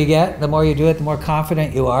 the better you get. The more you do it, the more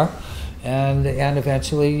confident you are. And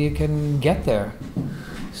eventually you can get there.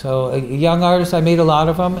 So young artists, I meet a lot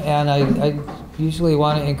of them, and I usually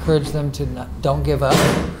want to encourage them to don't give up.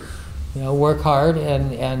 You know, work hard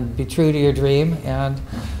and be true to your dream. And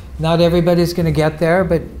not everybody's going to get there,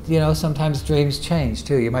 but you know, sometimes dreams change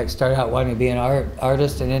too. You might start out wanting to be an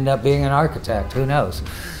artist and end up being an architect. Who knows?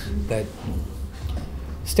 But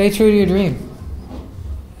stay true to your dream.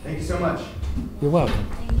 Thank you so much. You're welcome.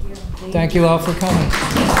 Thank you all for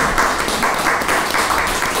coming.